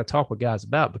of things I talk with guys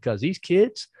about, because these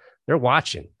kids, they're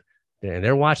watching and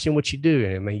they're watching what you do.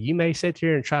 And I mean, you may sit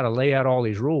here and try to lay out all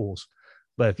these rules,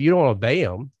 but if you don't obey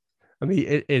them, I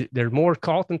mean, they're more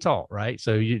caught than taught, right?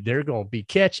 So they're going to be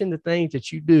catching the things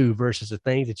that you do versus the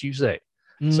things that you say.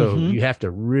 So you have to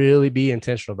really be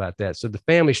intentional about that. So the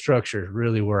family structure is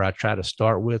really where I try to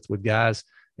start with guys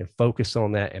and focus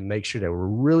on that and make sure that we're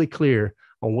really clear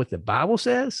on what the Bible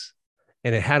says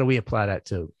and then how do we apply that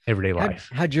to everyday life.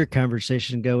 How'd your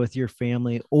conversation go with your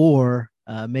family or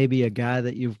maybe a guy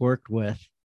that you've worked with?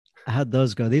 How'd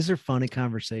those go? These are funny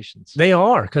conversations. They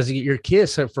are, because your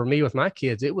kids. So for me with my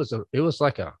kids, it was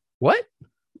like a what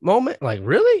moment? Like,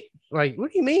 really? Like,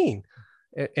 what do you mean?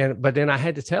 But then I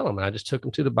had to tell them, and I just took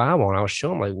them to the Bible, and I was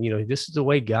showing them, like, this is the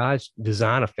way God's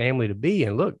designed a family to be.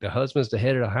 And look, the husband's the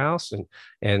head of the house,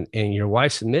 and your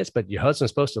wife submits, but your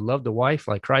husband's supposed to love the wife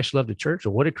like Christ loved the church.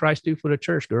 Or what did Christ do for the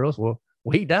church, girls? Well,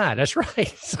 he died. That's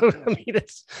right. So I mean,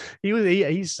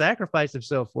 he sacrificed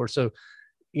himself for. So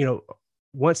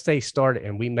once they started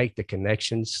and we make the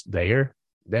connections there,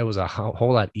 that was a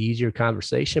whole lot easier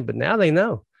conversation. But now they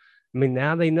know. I mean,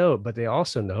 now they know, but they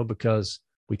also know because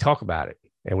we talk about it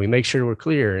and we make sure we're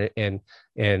clear. And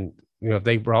if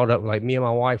they brought up, like, me and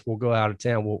my wife will go out of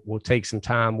town, we'll take some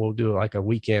time. We'll do like a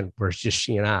weekend where it's just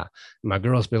she and I. My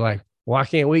girls be like, why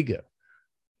can't we go?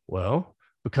 Well,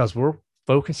 because we're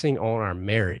focusing on our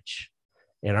marriage,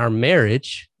 and our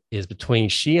marriage is between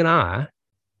she and I,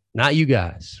 not you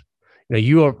guys.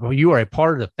 You are a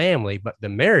part of the family, but the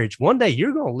marriage, one day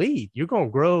you're going to leave, you're going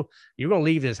to grow, you're going to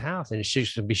leave this house, and it's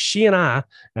just going to be she and I.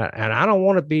 And I don't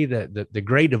want to be the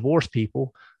gray divorce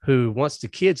people who, once the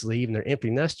kids leave and they're empty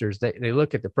nesters, they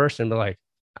look at the person and be like,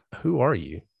 who are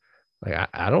you? Like,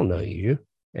 I don't know you.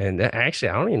 And actually,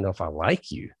 I don't even know if I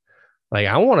like you. Like,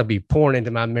 I want to be pouring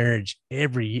into my marriage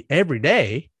every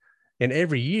day and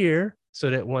every year, so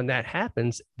that when that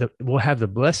happens, we'll have the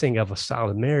blessing of a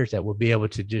solid marriage that we'll be able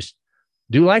to just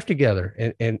do life together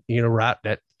and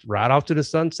right off to the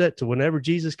sunset to whenever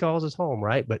Jesus calls us home.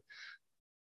 Right. But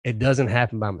it doesn't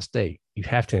happen by mistake. You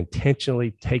have to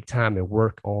intentionally take time and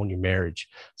work on your marriage.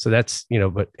 So that's,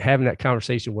 but having that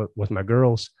conversation with my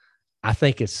girls, I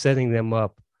think it's setting them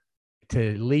up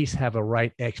to at least have a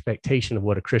right expectation of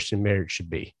what a Christian marriage should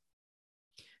be.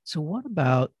 So what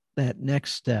about that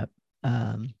next step?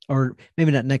 Or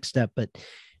maybe not next step, but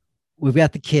we've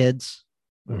got the kids,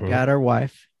 we've got our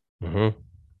wife. Mm-hmm.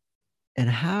 And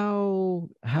how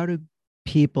do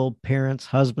people, parents,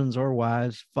 husbands or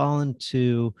wives, fall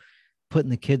into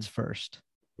putting the kids first?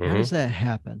 How does that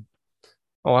happen?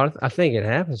 Oh, I think it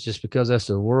happens just because that's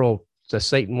the world that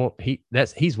Satan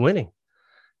he's winning.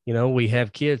 We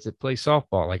have kids that play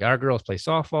softball. Like, our girls play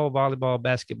softball, volleyball,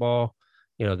 basketball.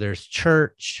 There's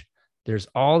church. There's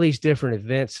all these different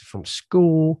events from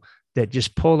school that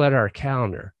just pull at our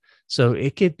calendar. So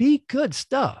it could be good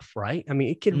stuff, right? I mean,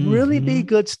 it could really be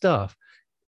good stuff.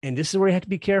 And this is where you have to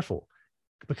be careful,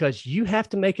 because you have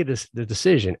to make the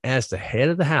decision as the head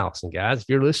of the house. And guys, if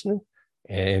you're listening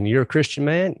and you're a Christian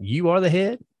man, you are the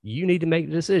head. You need to make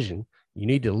the decision. You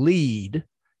need to lead,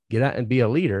 get out and be a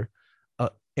leader,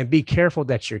 and be careful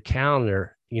that your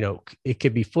calendar, it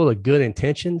could be full of good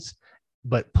intentions,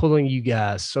 but pulling you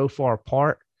guys so far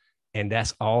apart. And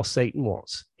that's all Satan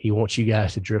wants. He wants you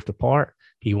guys to drift apart.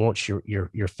 He wants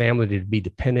your family to be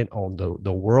dependent on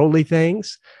the worldly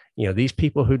things. These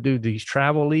people who do these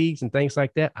travel leagues and things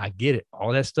like that, I get it.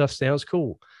 All that stuff sounds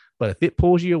cool. But if it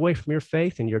pulls you away from your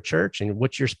faith and your church and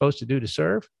what you're supposed to do to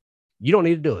serve, you don't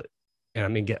need to do it. And I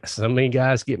mean, so many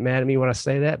guys get mad at me when I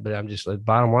say that, but I'm just, the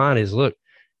bottom line is, look,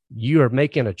 you are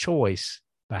making a choice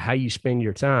by how you spend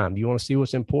your time. You want to see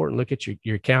what's important? Look at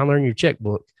your calendar and your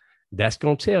checkbook. That's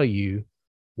going to tell you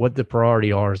what the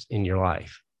priority are in your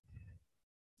life.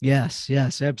 Yes,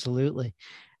 absolutely.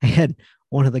 I had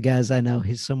one of the guys I know,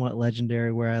 he's somewhat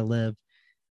legendary where I live.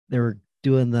 They were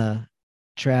doing the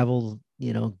travel,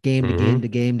 game to game to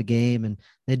game to game. And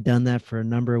they'd done that for a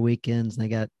number of weekends. And they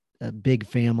got a big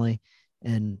family.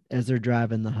 And as they're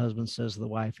driving, the husband says to the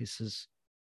wife, he says,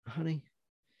 honey,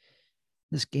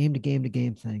 this game to game to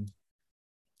game thing,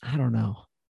 I don't know.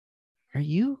 Are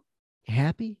you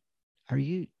happy? Do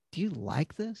you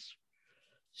like this?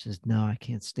 She says, no, I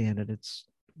can't stand it. It's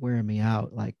wearing me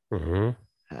out. Like,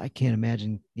 I can't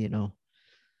imagine,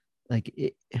 like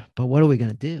it, but what are we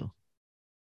going to do?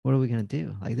 What are we going to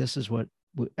do? Like, this is what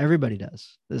everybody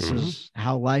does. This is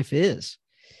how life is.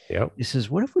 Yep. He says,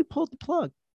 what if we pulled the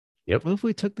plug? Yep. What if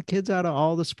we took the kids out of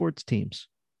all the sports teams?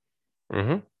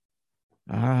 I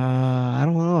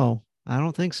don't know. I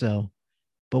don't think so.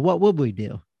 But what would we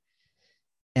do?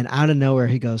 And out of nowhere,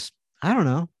 he goes, I don't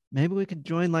know. Maybe we could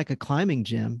join like a climbing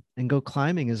gym and go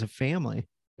climbing as a family.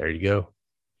 There you go.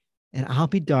 And I'll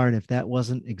be darned if that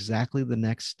wasn't exactly the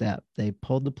next step. They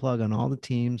pulled the plug on all the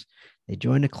teams. They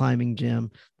joined a climbing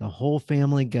gym. The whole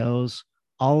family goes.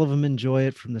 All of them enjoy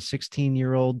it, from the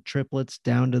 16-year-old triplets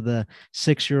down to the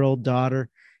 6-year-old daughter.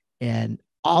 And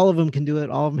all of them can do it.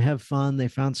 All of them have fun. They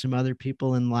found some other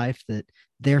people in life that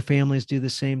their families do the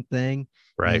same thing.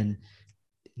 Right. And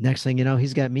next thing you know,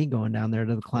 he's got me going down there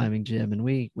to the climbing gym, and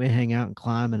we hang out and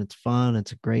climb, and it's fun.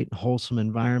 It's a great, wholesome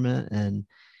environment. And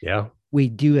we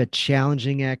do a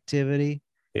challenging activity.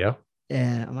 Yeah.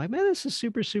 And I'm like, man, this is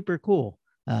super, super cool.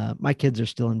 My kids are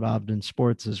still involved in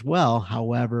sports as well.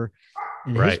 However,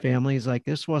 in his family, he's like,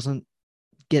 this wasn't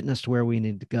getting us to where we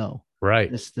need to go.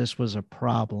 Right. This was a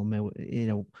problem.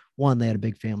 One, they had a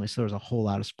big family, so there was a whole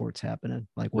lot of sports happening,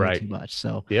 like way Right. too much.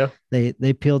 So Yeah.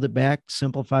 they peeled it back,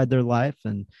 simplified their life,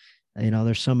 and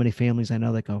there's so many families I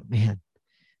know that go, man,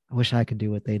 I wish I could do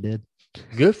what they did.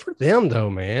 Good for them though,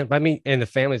 man. I mean, and the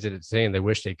families that are saying they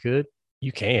wish they could,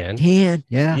 you can. Can,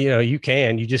 yeah. You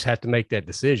can. You just have to make that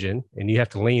decision, and you have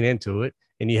to lean into it,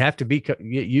 and you have to get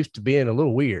used to being a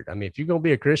little weird. I mean, if you're going to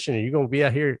be a Christian and you're going to be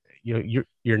out here,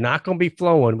 you're not going to be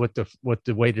flowing with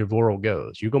the way the world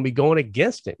goes. You're going to be going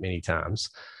against it many times,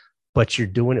 but you're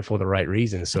doing it for the right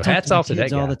reasons. I So talk to hats my off to that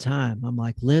kids all guy. the time. I'm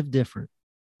like, live different,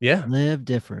 Yeah, live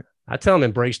different. I tell them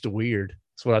embrace the weird.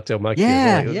 That's what I tell my kids.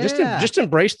 Yeah, Like, yeah. just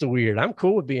embrace the weird. I'm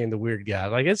cool with being the weird guy.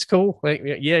 Like, it's cool. Like,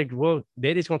 yeah, well,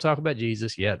 Daddy's gonna talk about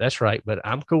Jesus. Yeah, that's right. But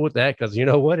I'm cool with that because you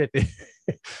know what? If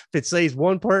it saves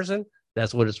one person,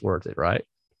 that's what it's worth it, right?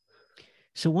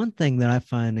 So one thing that I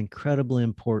find incredibly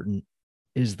important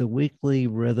is the weekly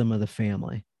rhythm of the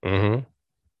family. Mm-hmm.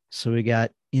 So we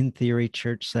got, in theory,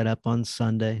 church set up on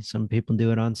Sunday. Some people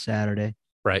do it on Saturday,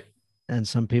 Right. and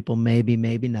some people maybe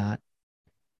not.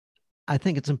 I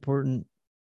think it's important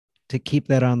to keep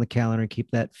that on the calendar and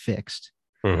keep that fixed.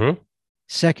 Mm-hmm.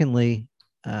 Secondly,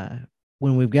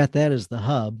 when we've got that as the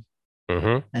hub,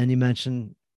 Mm-hmm. and you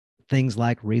mentioned things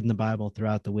like reading the Bible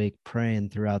throughout the week, praying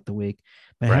throughout the week,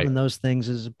 but Right. having those things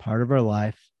as a part of our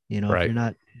life, if Right. you're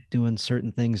not doing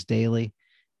certain things daily,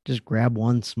 just grab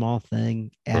one small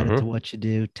thing, add it to Mm-hmm. what you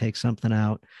do, take something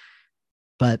out,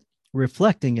 but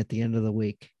reflecting at the end of the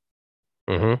week.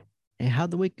 Mm-hmm. Hey,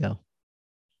 how'd the week go?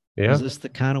 Yeah. Was this the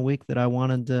kind of week that I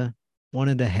wanted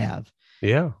to have?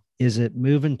 Yeah. Is it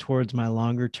moving towards my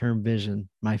longer term vision,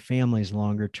 my family's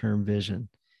longer term vision?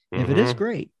 If it is, Mm-hmm.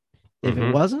 great. If it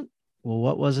Mm-hmm. wasn't, well,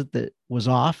 what was it that was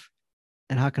off?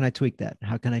 And how can I tweak that?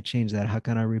 How can I change that? How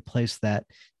can I replace that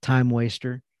time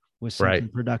waster with Right.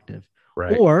 something productive?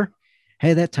 Right. Or,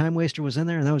 hey, that time waster was in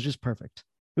there and that was just perfect.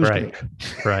 It was Right.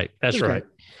 great. Right. It That's was right.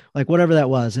 great. Like whatever that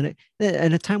was. And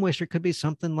a time waster could be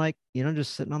something like,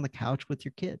 just sitting on the couch with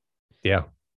your kid, Yeah.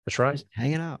 That's right. just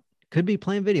hanging out. Could be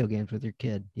playing video games with your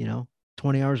kid,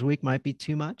 20 hours a week might be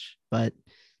too much, but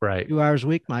Right. 2 hours a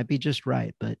week might be just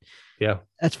right. But Yeah.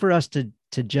 that's for us to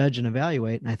judge and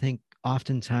evaluate. And I think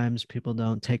oftentimes people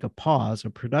don't take a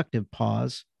productive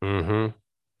pause. Mm-hmm.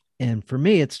 And for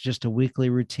me, it's just a weekly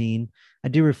routine. I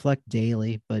do reflect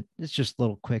daily, but it's just a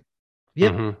little quick.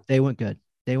 Yep, Mm-hmm. they went good.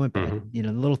 They went bad. Mm-hmm.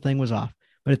 The little thing was off.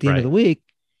 But at the end of Right. the week,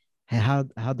 hey,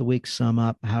 how'd the week sum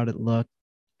up? How'd it look?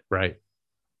 Right.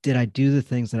 Did I do the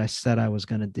things that I said I was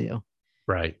going to do?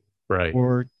 Right. Right.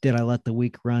 Or did I let the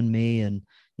week run me and,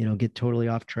 get totally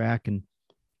off track? And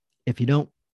if you don't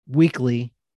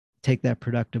weekly take that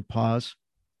productive pause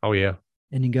Oh yeah.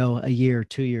 and you go a year,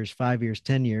 2 years, 5 years,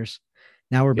 10 years,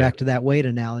 now we're Yeah. back to that weight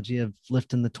analogy of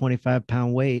lifting the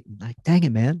 25-pound weight. Like, dang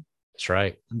it, man. That's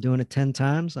right. I'm doing it 10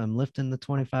 times. I'm lifting the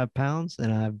 25 pounds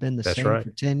and I've been the That's same right.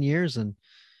 for 10 years and,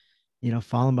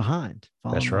 falling behind.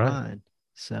 That's right.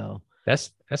 So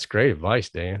That's great advice,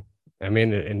 Dan. I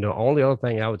mean, and the only other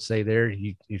thing I would say there,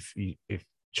 if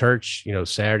church,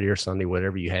 Saturday or Sunday,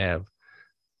 whatever you have,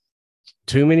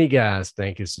 too many guys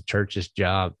think it's the church's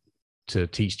job to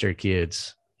teach their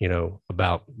kids,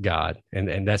 about God,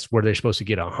 and that's where they're supposed to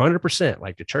get 100%.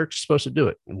 Like the church is supposed to do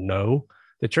it. No,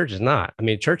 the church is not. I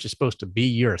mean, church is supposed to be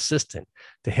your assistant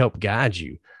to help guide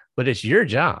you, but it's your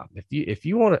job. If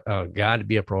you want God to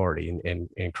be a priority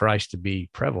and Christ to be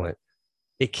prevalent,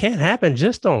 it can't happen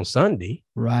just on Sunday.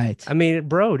 right. I mean,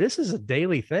 bro, this is a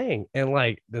daily thing. And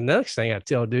like the next thing I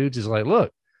tell dudes is like,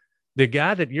 look, the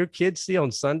guy that your kids see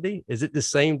on Sunday, is it the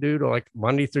same dude like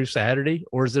Monday through Saturday,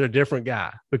 or is it a different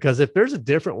guy? Because if there's a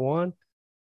different one,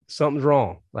 something's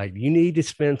wrong. Like you need to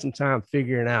spend some time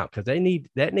figuring out because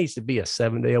that needs to be a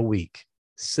 7 day a week,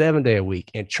 7 day a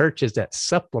week. And church is that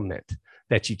supplement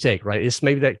that you take, right? It's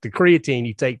maybe that the creatine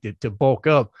you take to bulk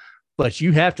up, but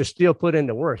you have to still put in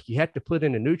the work. You have to put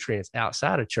in the nutrients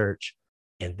outside of church,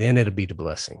 and then it'll be the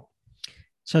blessing.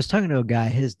 So I was talking to a guy,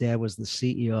 his dad was the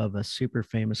CEO of a super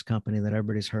famous company that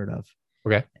everybody's heard of.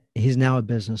 Okay. He's now a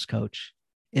business coach,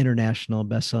 international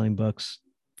best-selling books,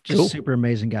 just Cool. super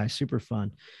amazing guy, super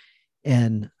fun.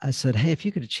 And I said, hey, if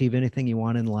you could achieve anything you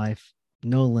want in life,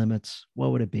 no limits,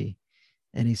 what would it be?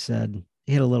 And he said,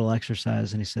 he had a little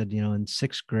exercise and he said, in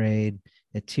sixth grade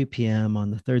at 2 p.m.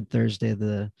 on the third Thursday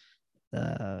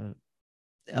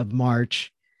of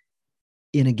March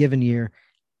in a given year,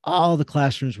 all the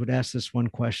classrooms would ask this one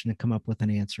question and come up with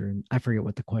an answer. And I forget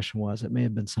what the question was. It may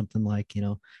have been something like,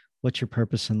 what's your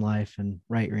purpose in life, and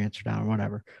write your answer down or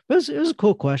whatever. But it was a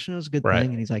cool question. It was a good Right.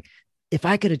 thing. And he's like, if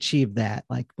I could achieve that,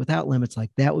 like without limits,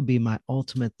 like that would be my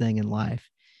ultimate thing in life.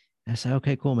 And I said,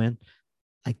 okay, cool, man.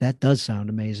 Like, that does sound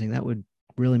amazing. That would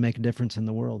really make a difference in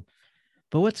the world.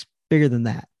 But what's bigger than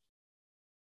that?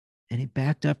 And he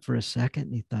backed up for a second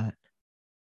and he thought,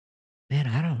 man,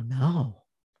 I don't know.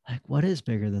 Like, what is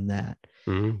bigger than that?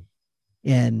 Mm-hmm.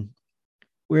 And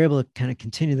we were able to kind of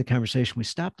continue the conversation. We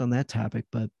stopped on that topic,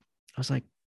 but I was like,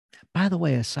 by the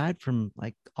way, aside from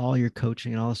like all your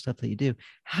coaching and all the stuff that you do,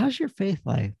 how's your faith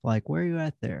life? Like, where are you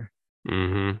at there?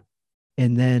 Mm-hmm.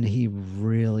 And then he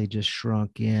really just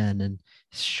shrunk in and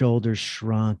his shoulders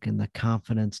shrunk and the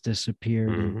confidence disappeared.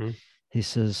 And Mm-hmm. he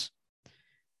says,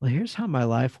 well, here's how my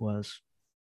life was.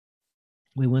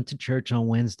 We went to church on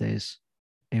Wednesdays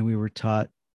and we were taught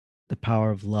the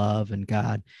power of love and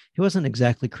God. He wasn't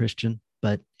exactly Christian,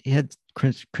 but he had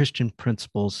Christian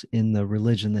principles in the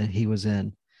religion that he was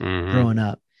in Mm-hmm. growing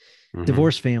up. Mm-hmm.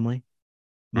 Divorced family.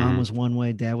 Mom Mm-hmm. was one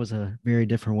way, dad was a very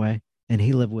different way, and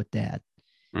he lived with dad.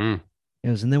 Mm. It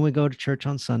was, and then we go to church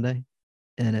on Sunday,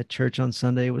 and at church on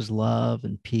Sunday was love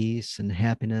and peace and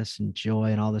happiness and joy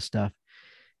and all this stuff.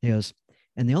 He goes,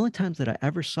 and the only times that I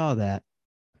ever saw that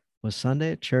was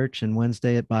Sunday at church and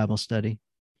Wednesday at Bible study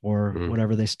or Mm.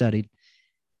 whatever they studied.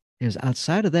 It was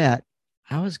outside of that,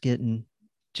 I was getting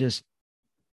just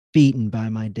beaten by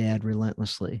my dad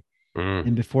relentlessly. Mm.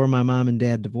 And before my mom and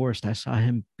dad divorced, I saw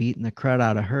him beating the crud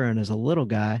out of her. And as a little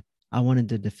guy, I wanted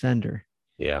to defend her,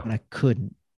 Yeah. but I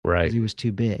couldn't because Right. he was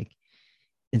too big.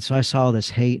 And so I saw this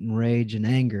hate and rage and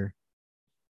anger,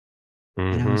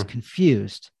 and I was Mm-hmm.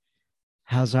 confused.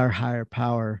 How's our higher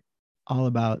power all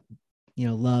about,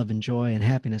 love and joy and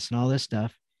happiness and all this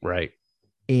stuff? Right.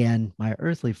 And my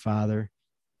earthly father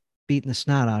beating the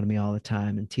snot out of me all the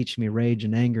time and teaching me rage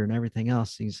and anger and everything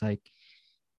else. He's like,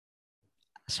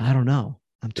 so I don't know.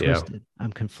 I'm Yeah. twisted.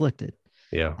 I'm conflicted.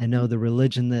 Yeah. I know the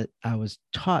religion that I was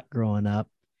taught growing up,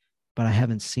 but I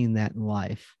haven't seen that in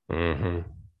life. Mm-hmm.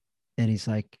 And he's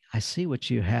like, I see what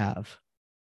you have.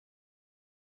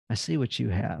 I see what you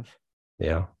have.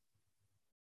 Yeah.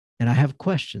 And I have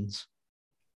questions,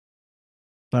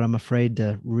 but I'm afraid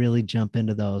to really jump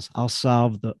into those. I'll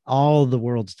solve all the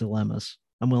world's dilemmas.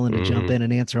 I'm willing to jump Mm-hmm. in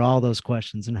and answer all those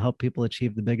questions and help people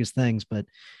achieve the biggest things. But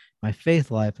my faith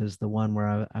life is the one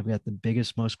where I've got the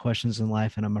biggest, most questions in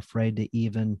life. And I'm afraid to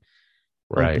even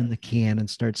Right. open the can and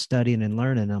start studying and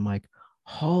learning. I'm like,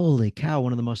 holy cow,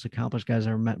 one of the most accomplished guys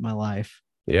I ever met in my life.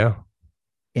 Yeah.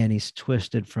 And he's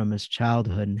twisted from his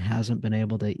childhood and hasn't been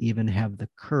able to even have the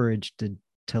courage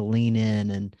to lean in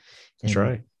That's and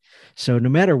right. so no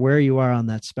matter where you are on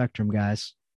that spectrum,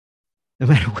 guys, no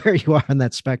matter where you are on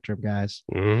that spectrum, guys,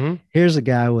 Mm-hmm. here's a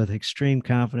guy with extreme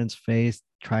confidence, faith,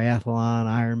 triathlon,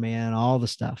 Ironman, all the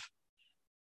stuff.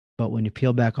 But when you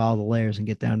peel back all the layers and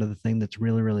get down to the thing that's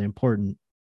really, really important,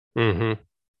 Mm-hmm.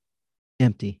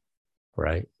 empty,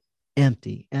 Right.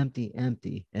 empty, empty,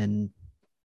 empty, and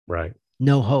Right.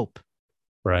 no hope.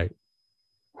 Right.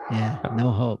 Yeah,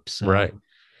 no hope. So, Right.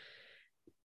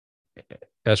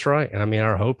 That's right. And I mean,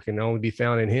 our hope can only be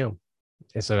found in him.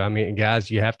 And so, I mean, guys,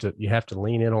 you have to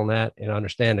lean in on that and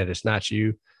understand that it's not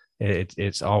you.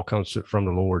 It's all comes from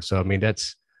the Lord. So, I mean,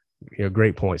 that's,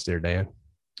 great points there, Dan.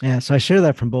 yeah, so I share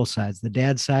that from both sides, the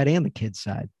dad side and the kid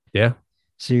side. Yeah.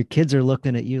 So your kids are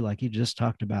looking at you like you just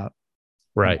talked about.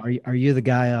 Right. Are you the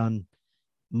guy on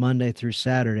Monday through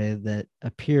Saturday that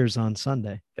appears on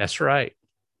Sunday? That's right.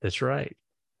 That's right.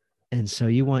 And so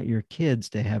you want your kids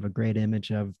to have a great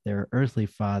image of their earthly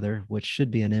father, which should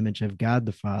be an image of God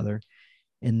the Father.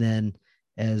 And then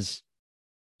as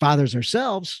fathers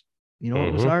ourselves,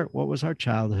 Mm-hmm. what was our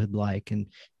childhood like? And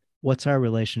what's our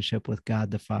relationship with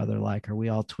God the Father like? Are we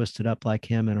all twisted up like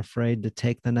him and afraid to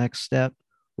take the next step?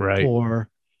 Right. Or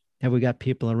have we got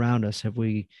people around us? Have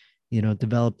we,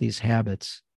 developed these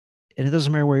habits? And it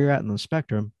doesn't matter where you're at in the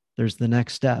spectrum, there's the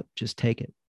next step. Just take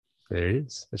it. There it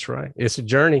is. That's right. It's a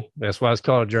journey. That's why it's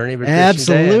called a journey of a Christian dad.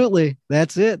 Absolutely.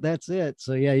 That's it. That's it.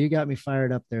 So yeah, you got me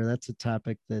fired up there. That's a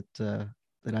topic that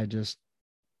I just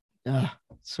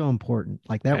so important.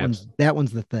 Like that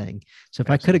one's the thing. So if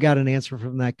I could have Absolutely. got an answer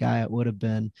from that guy, it would have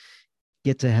been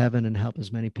get to heaven and help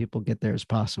as many people get there as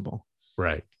possible.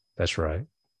 Right. That's right.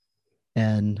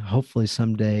 And hopefully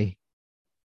someday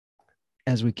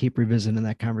as we keep revisiting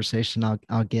that conversation,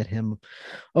 I'll get him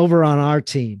over on our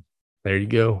team. There you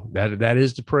go. That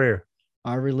is the prayer.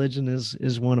 Our religion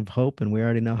is one of hope, and we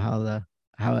already know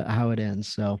how it ends.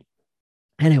 So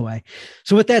anyway,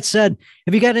 so with that said,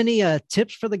 have you got any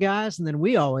tips for the guys? And then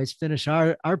we always finish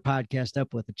our podcast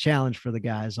up with a challenge for the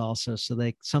guys also.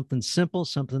 So something simple,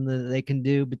 something that they can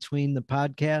do between the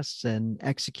podcasts and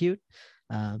execute.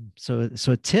 So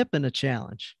a tip and a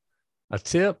challenge. A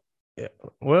tip.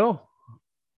 Well,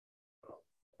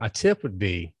 a tip would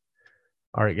be,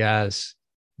 all right, guys,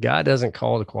 God doesn't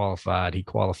call the qualified. He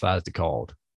qualifies the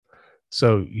called.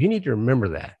 So you need to remember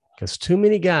that, because too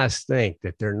many guys think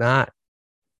that they're not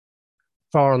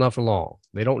far enough along.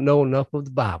 They don't know enough of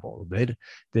the Bible.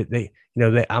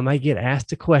 I might get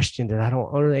asked a question that I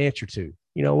don't know the answer to.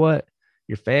 You know what?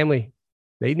 Your family,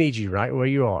 they need you right where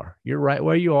you are. You're right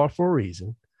where you are for a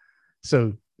reason.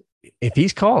 So if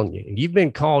he's calling you and you've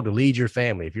been called to lead your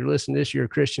family, if you're listening to this, you're a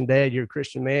Christian dad, you're a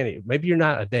Christian man. Maybe you're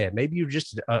not a dad. Maybe you're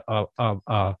just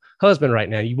a husband right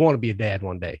now. You want to be a dad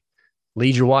one day.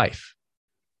 Lead your wife.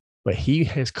 But he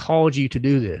has called you to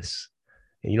do this.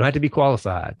 And you don't have to be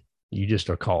qualified. You just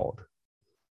are called.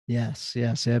 Yes,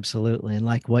 absolutely. And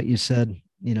like what you said,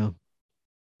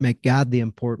 make God the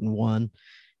important one.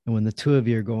 And when the two of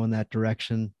you are going that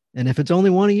direction, and if it's only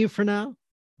one of you for now,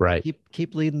 right,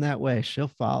 keep leading that way. She'll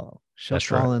follow. She'll That's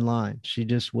fall right. in line. She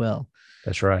just will.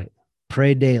 That's right.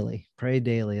 Pray daily,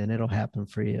 and it'll happen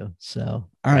for you. So, all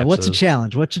right, Absolutely. What's a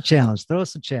challenge? What's a challenge? Throw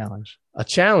us a challenge. A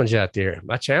challenge out there.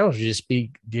 My challenge would just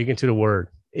be dig into the word.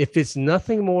 If it's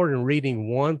nothing more than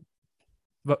reading one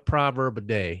proverb a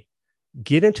day,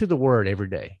 get into the word every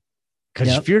day.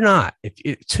 Because if you're not,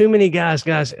 too many guys,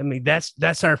 I mean,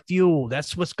 that's our fuel.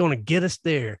 That's what's going to get us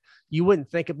there. You wouldn't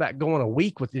think about going a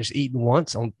week with just eating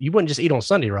once on. You wouldn't just eat on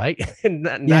Sunday, right? And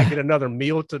not get another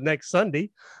meal till next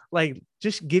Sunday. Like,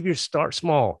 just start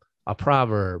small, a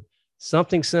proverb,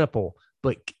 something simple,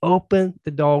 but open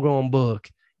the doggone book,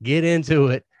 get into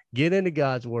it, get into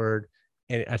God's word.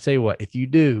 And I tell you what, if you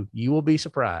do, you will be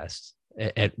surprised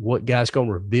at what God's going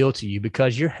to reveal to you,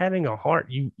 because you're having a heart,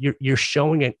 you're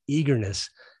showing an eagerness,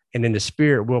 and then the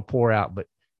Spirit will pour out. But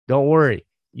don't worry,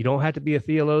 you don't have to be a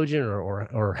theologian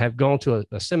or have gone to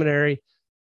a seminary.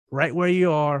 Right where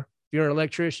you are, if you're an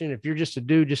electrician, if you're just a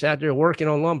dude just out there working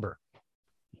on lumber,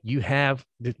 you have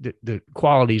the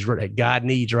qualities that God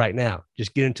needs right now.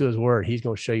 Just get into his word. He's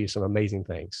going to show you some amazing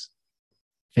things.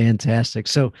 Fantastic.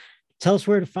 So tell us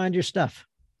where to find your stuff.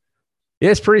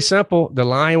 It's pretty simple.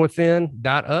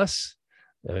 thelionwithin.us.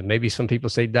 Maybe some people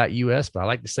say .us, but I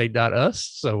like to say .us.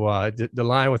 So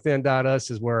thelionwithin.us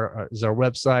is is our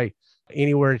website.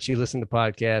 Anywhere that you listen to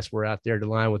podcasts, we're out there. The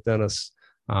Lion Within Us.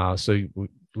 So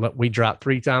we drop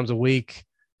 3 times a week.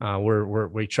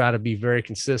 We try to be very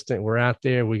consistent. We're out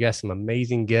there. We got some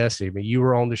amazing guests. I mean, you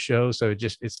were on the show, so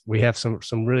we have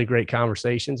some really great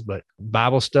conversations. But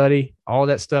Bible study, all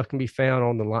that stuff can be found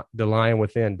on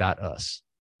thelionwithin.us.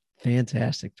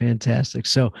 Fantastic.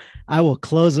 So I will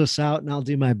close us out, and I'll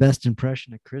do my best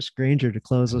impression of Chris Grainger to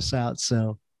close us out.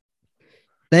 So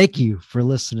thank you for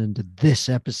listening to this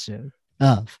episode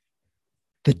of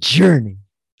The Journey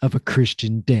of a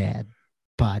Christian Dad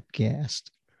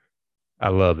podcast. I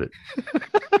love it.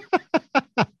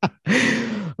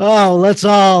 Oh, let's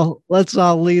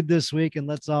all lead this week, and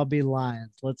let's all be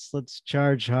lions. Let's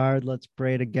charge hard. Let's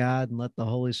pray to God and let the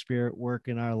Holy Spirit work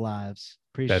in our lives.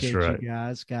 Appreciate you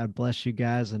guys. God bless you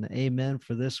guys, and amen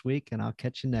for this week, and I'll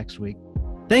catch you next week.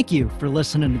 Thank you for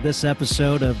listening to this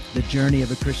episode of The Journey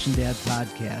of a Christian Dad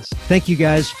podcast. Thank you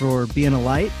guys for being a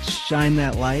light. Shine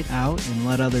that light out and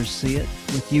let others see it.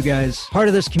 With you guys part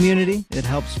of this community, it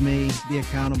helps me be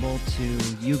accountable to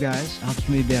you guys. It helps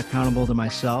me be accountable to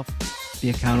myself, be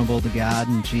accountable to God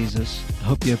and Jesus. I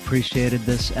hope you appreciated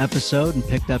this episode and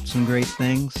picked up some great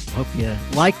things. Hope you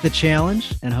like the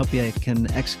challenge, and hope you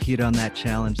can execute on that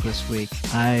challenge this week.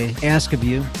 I ask of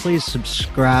you, please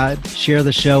subscribe, share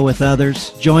the show with others.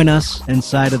 Join us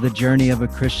inside of The Journey of a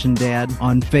Christian Dad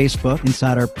on Facebook,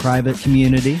 inside our private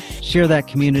community. Share that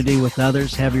community with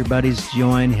others. Have your buddies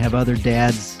join. Have other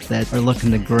dads that are looking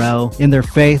to grow in their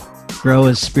faith, grow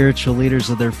as spiritual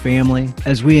leaders of their family.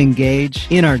 As we engage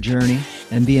in our journey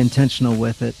and be intentional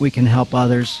with it, we can help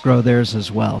others grow theirs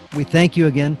as well. We thank you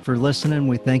again for listening.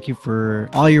 We thank you for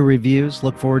all your reviews.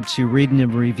 Look forward to reading a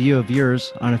review of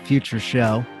yours on a future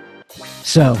show.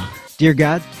 So, dear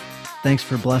God, thanks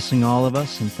for blessing all of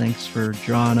us, and thanks for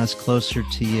drawing us closer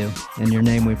to you. In your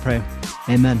name we pray.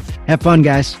 Amen. Have fun,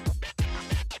 guys.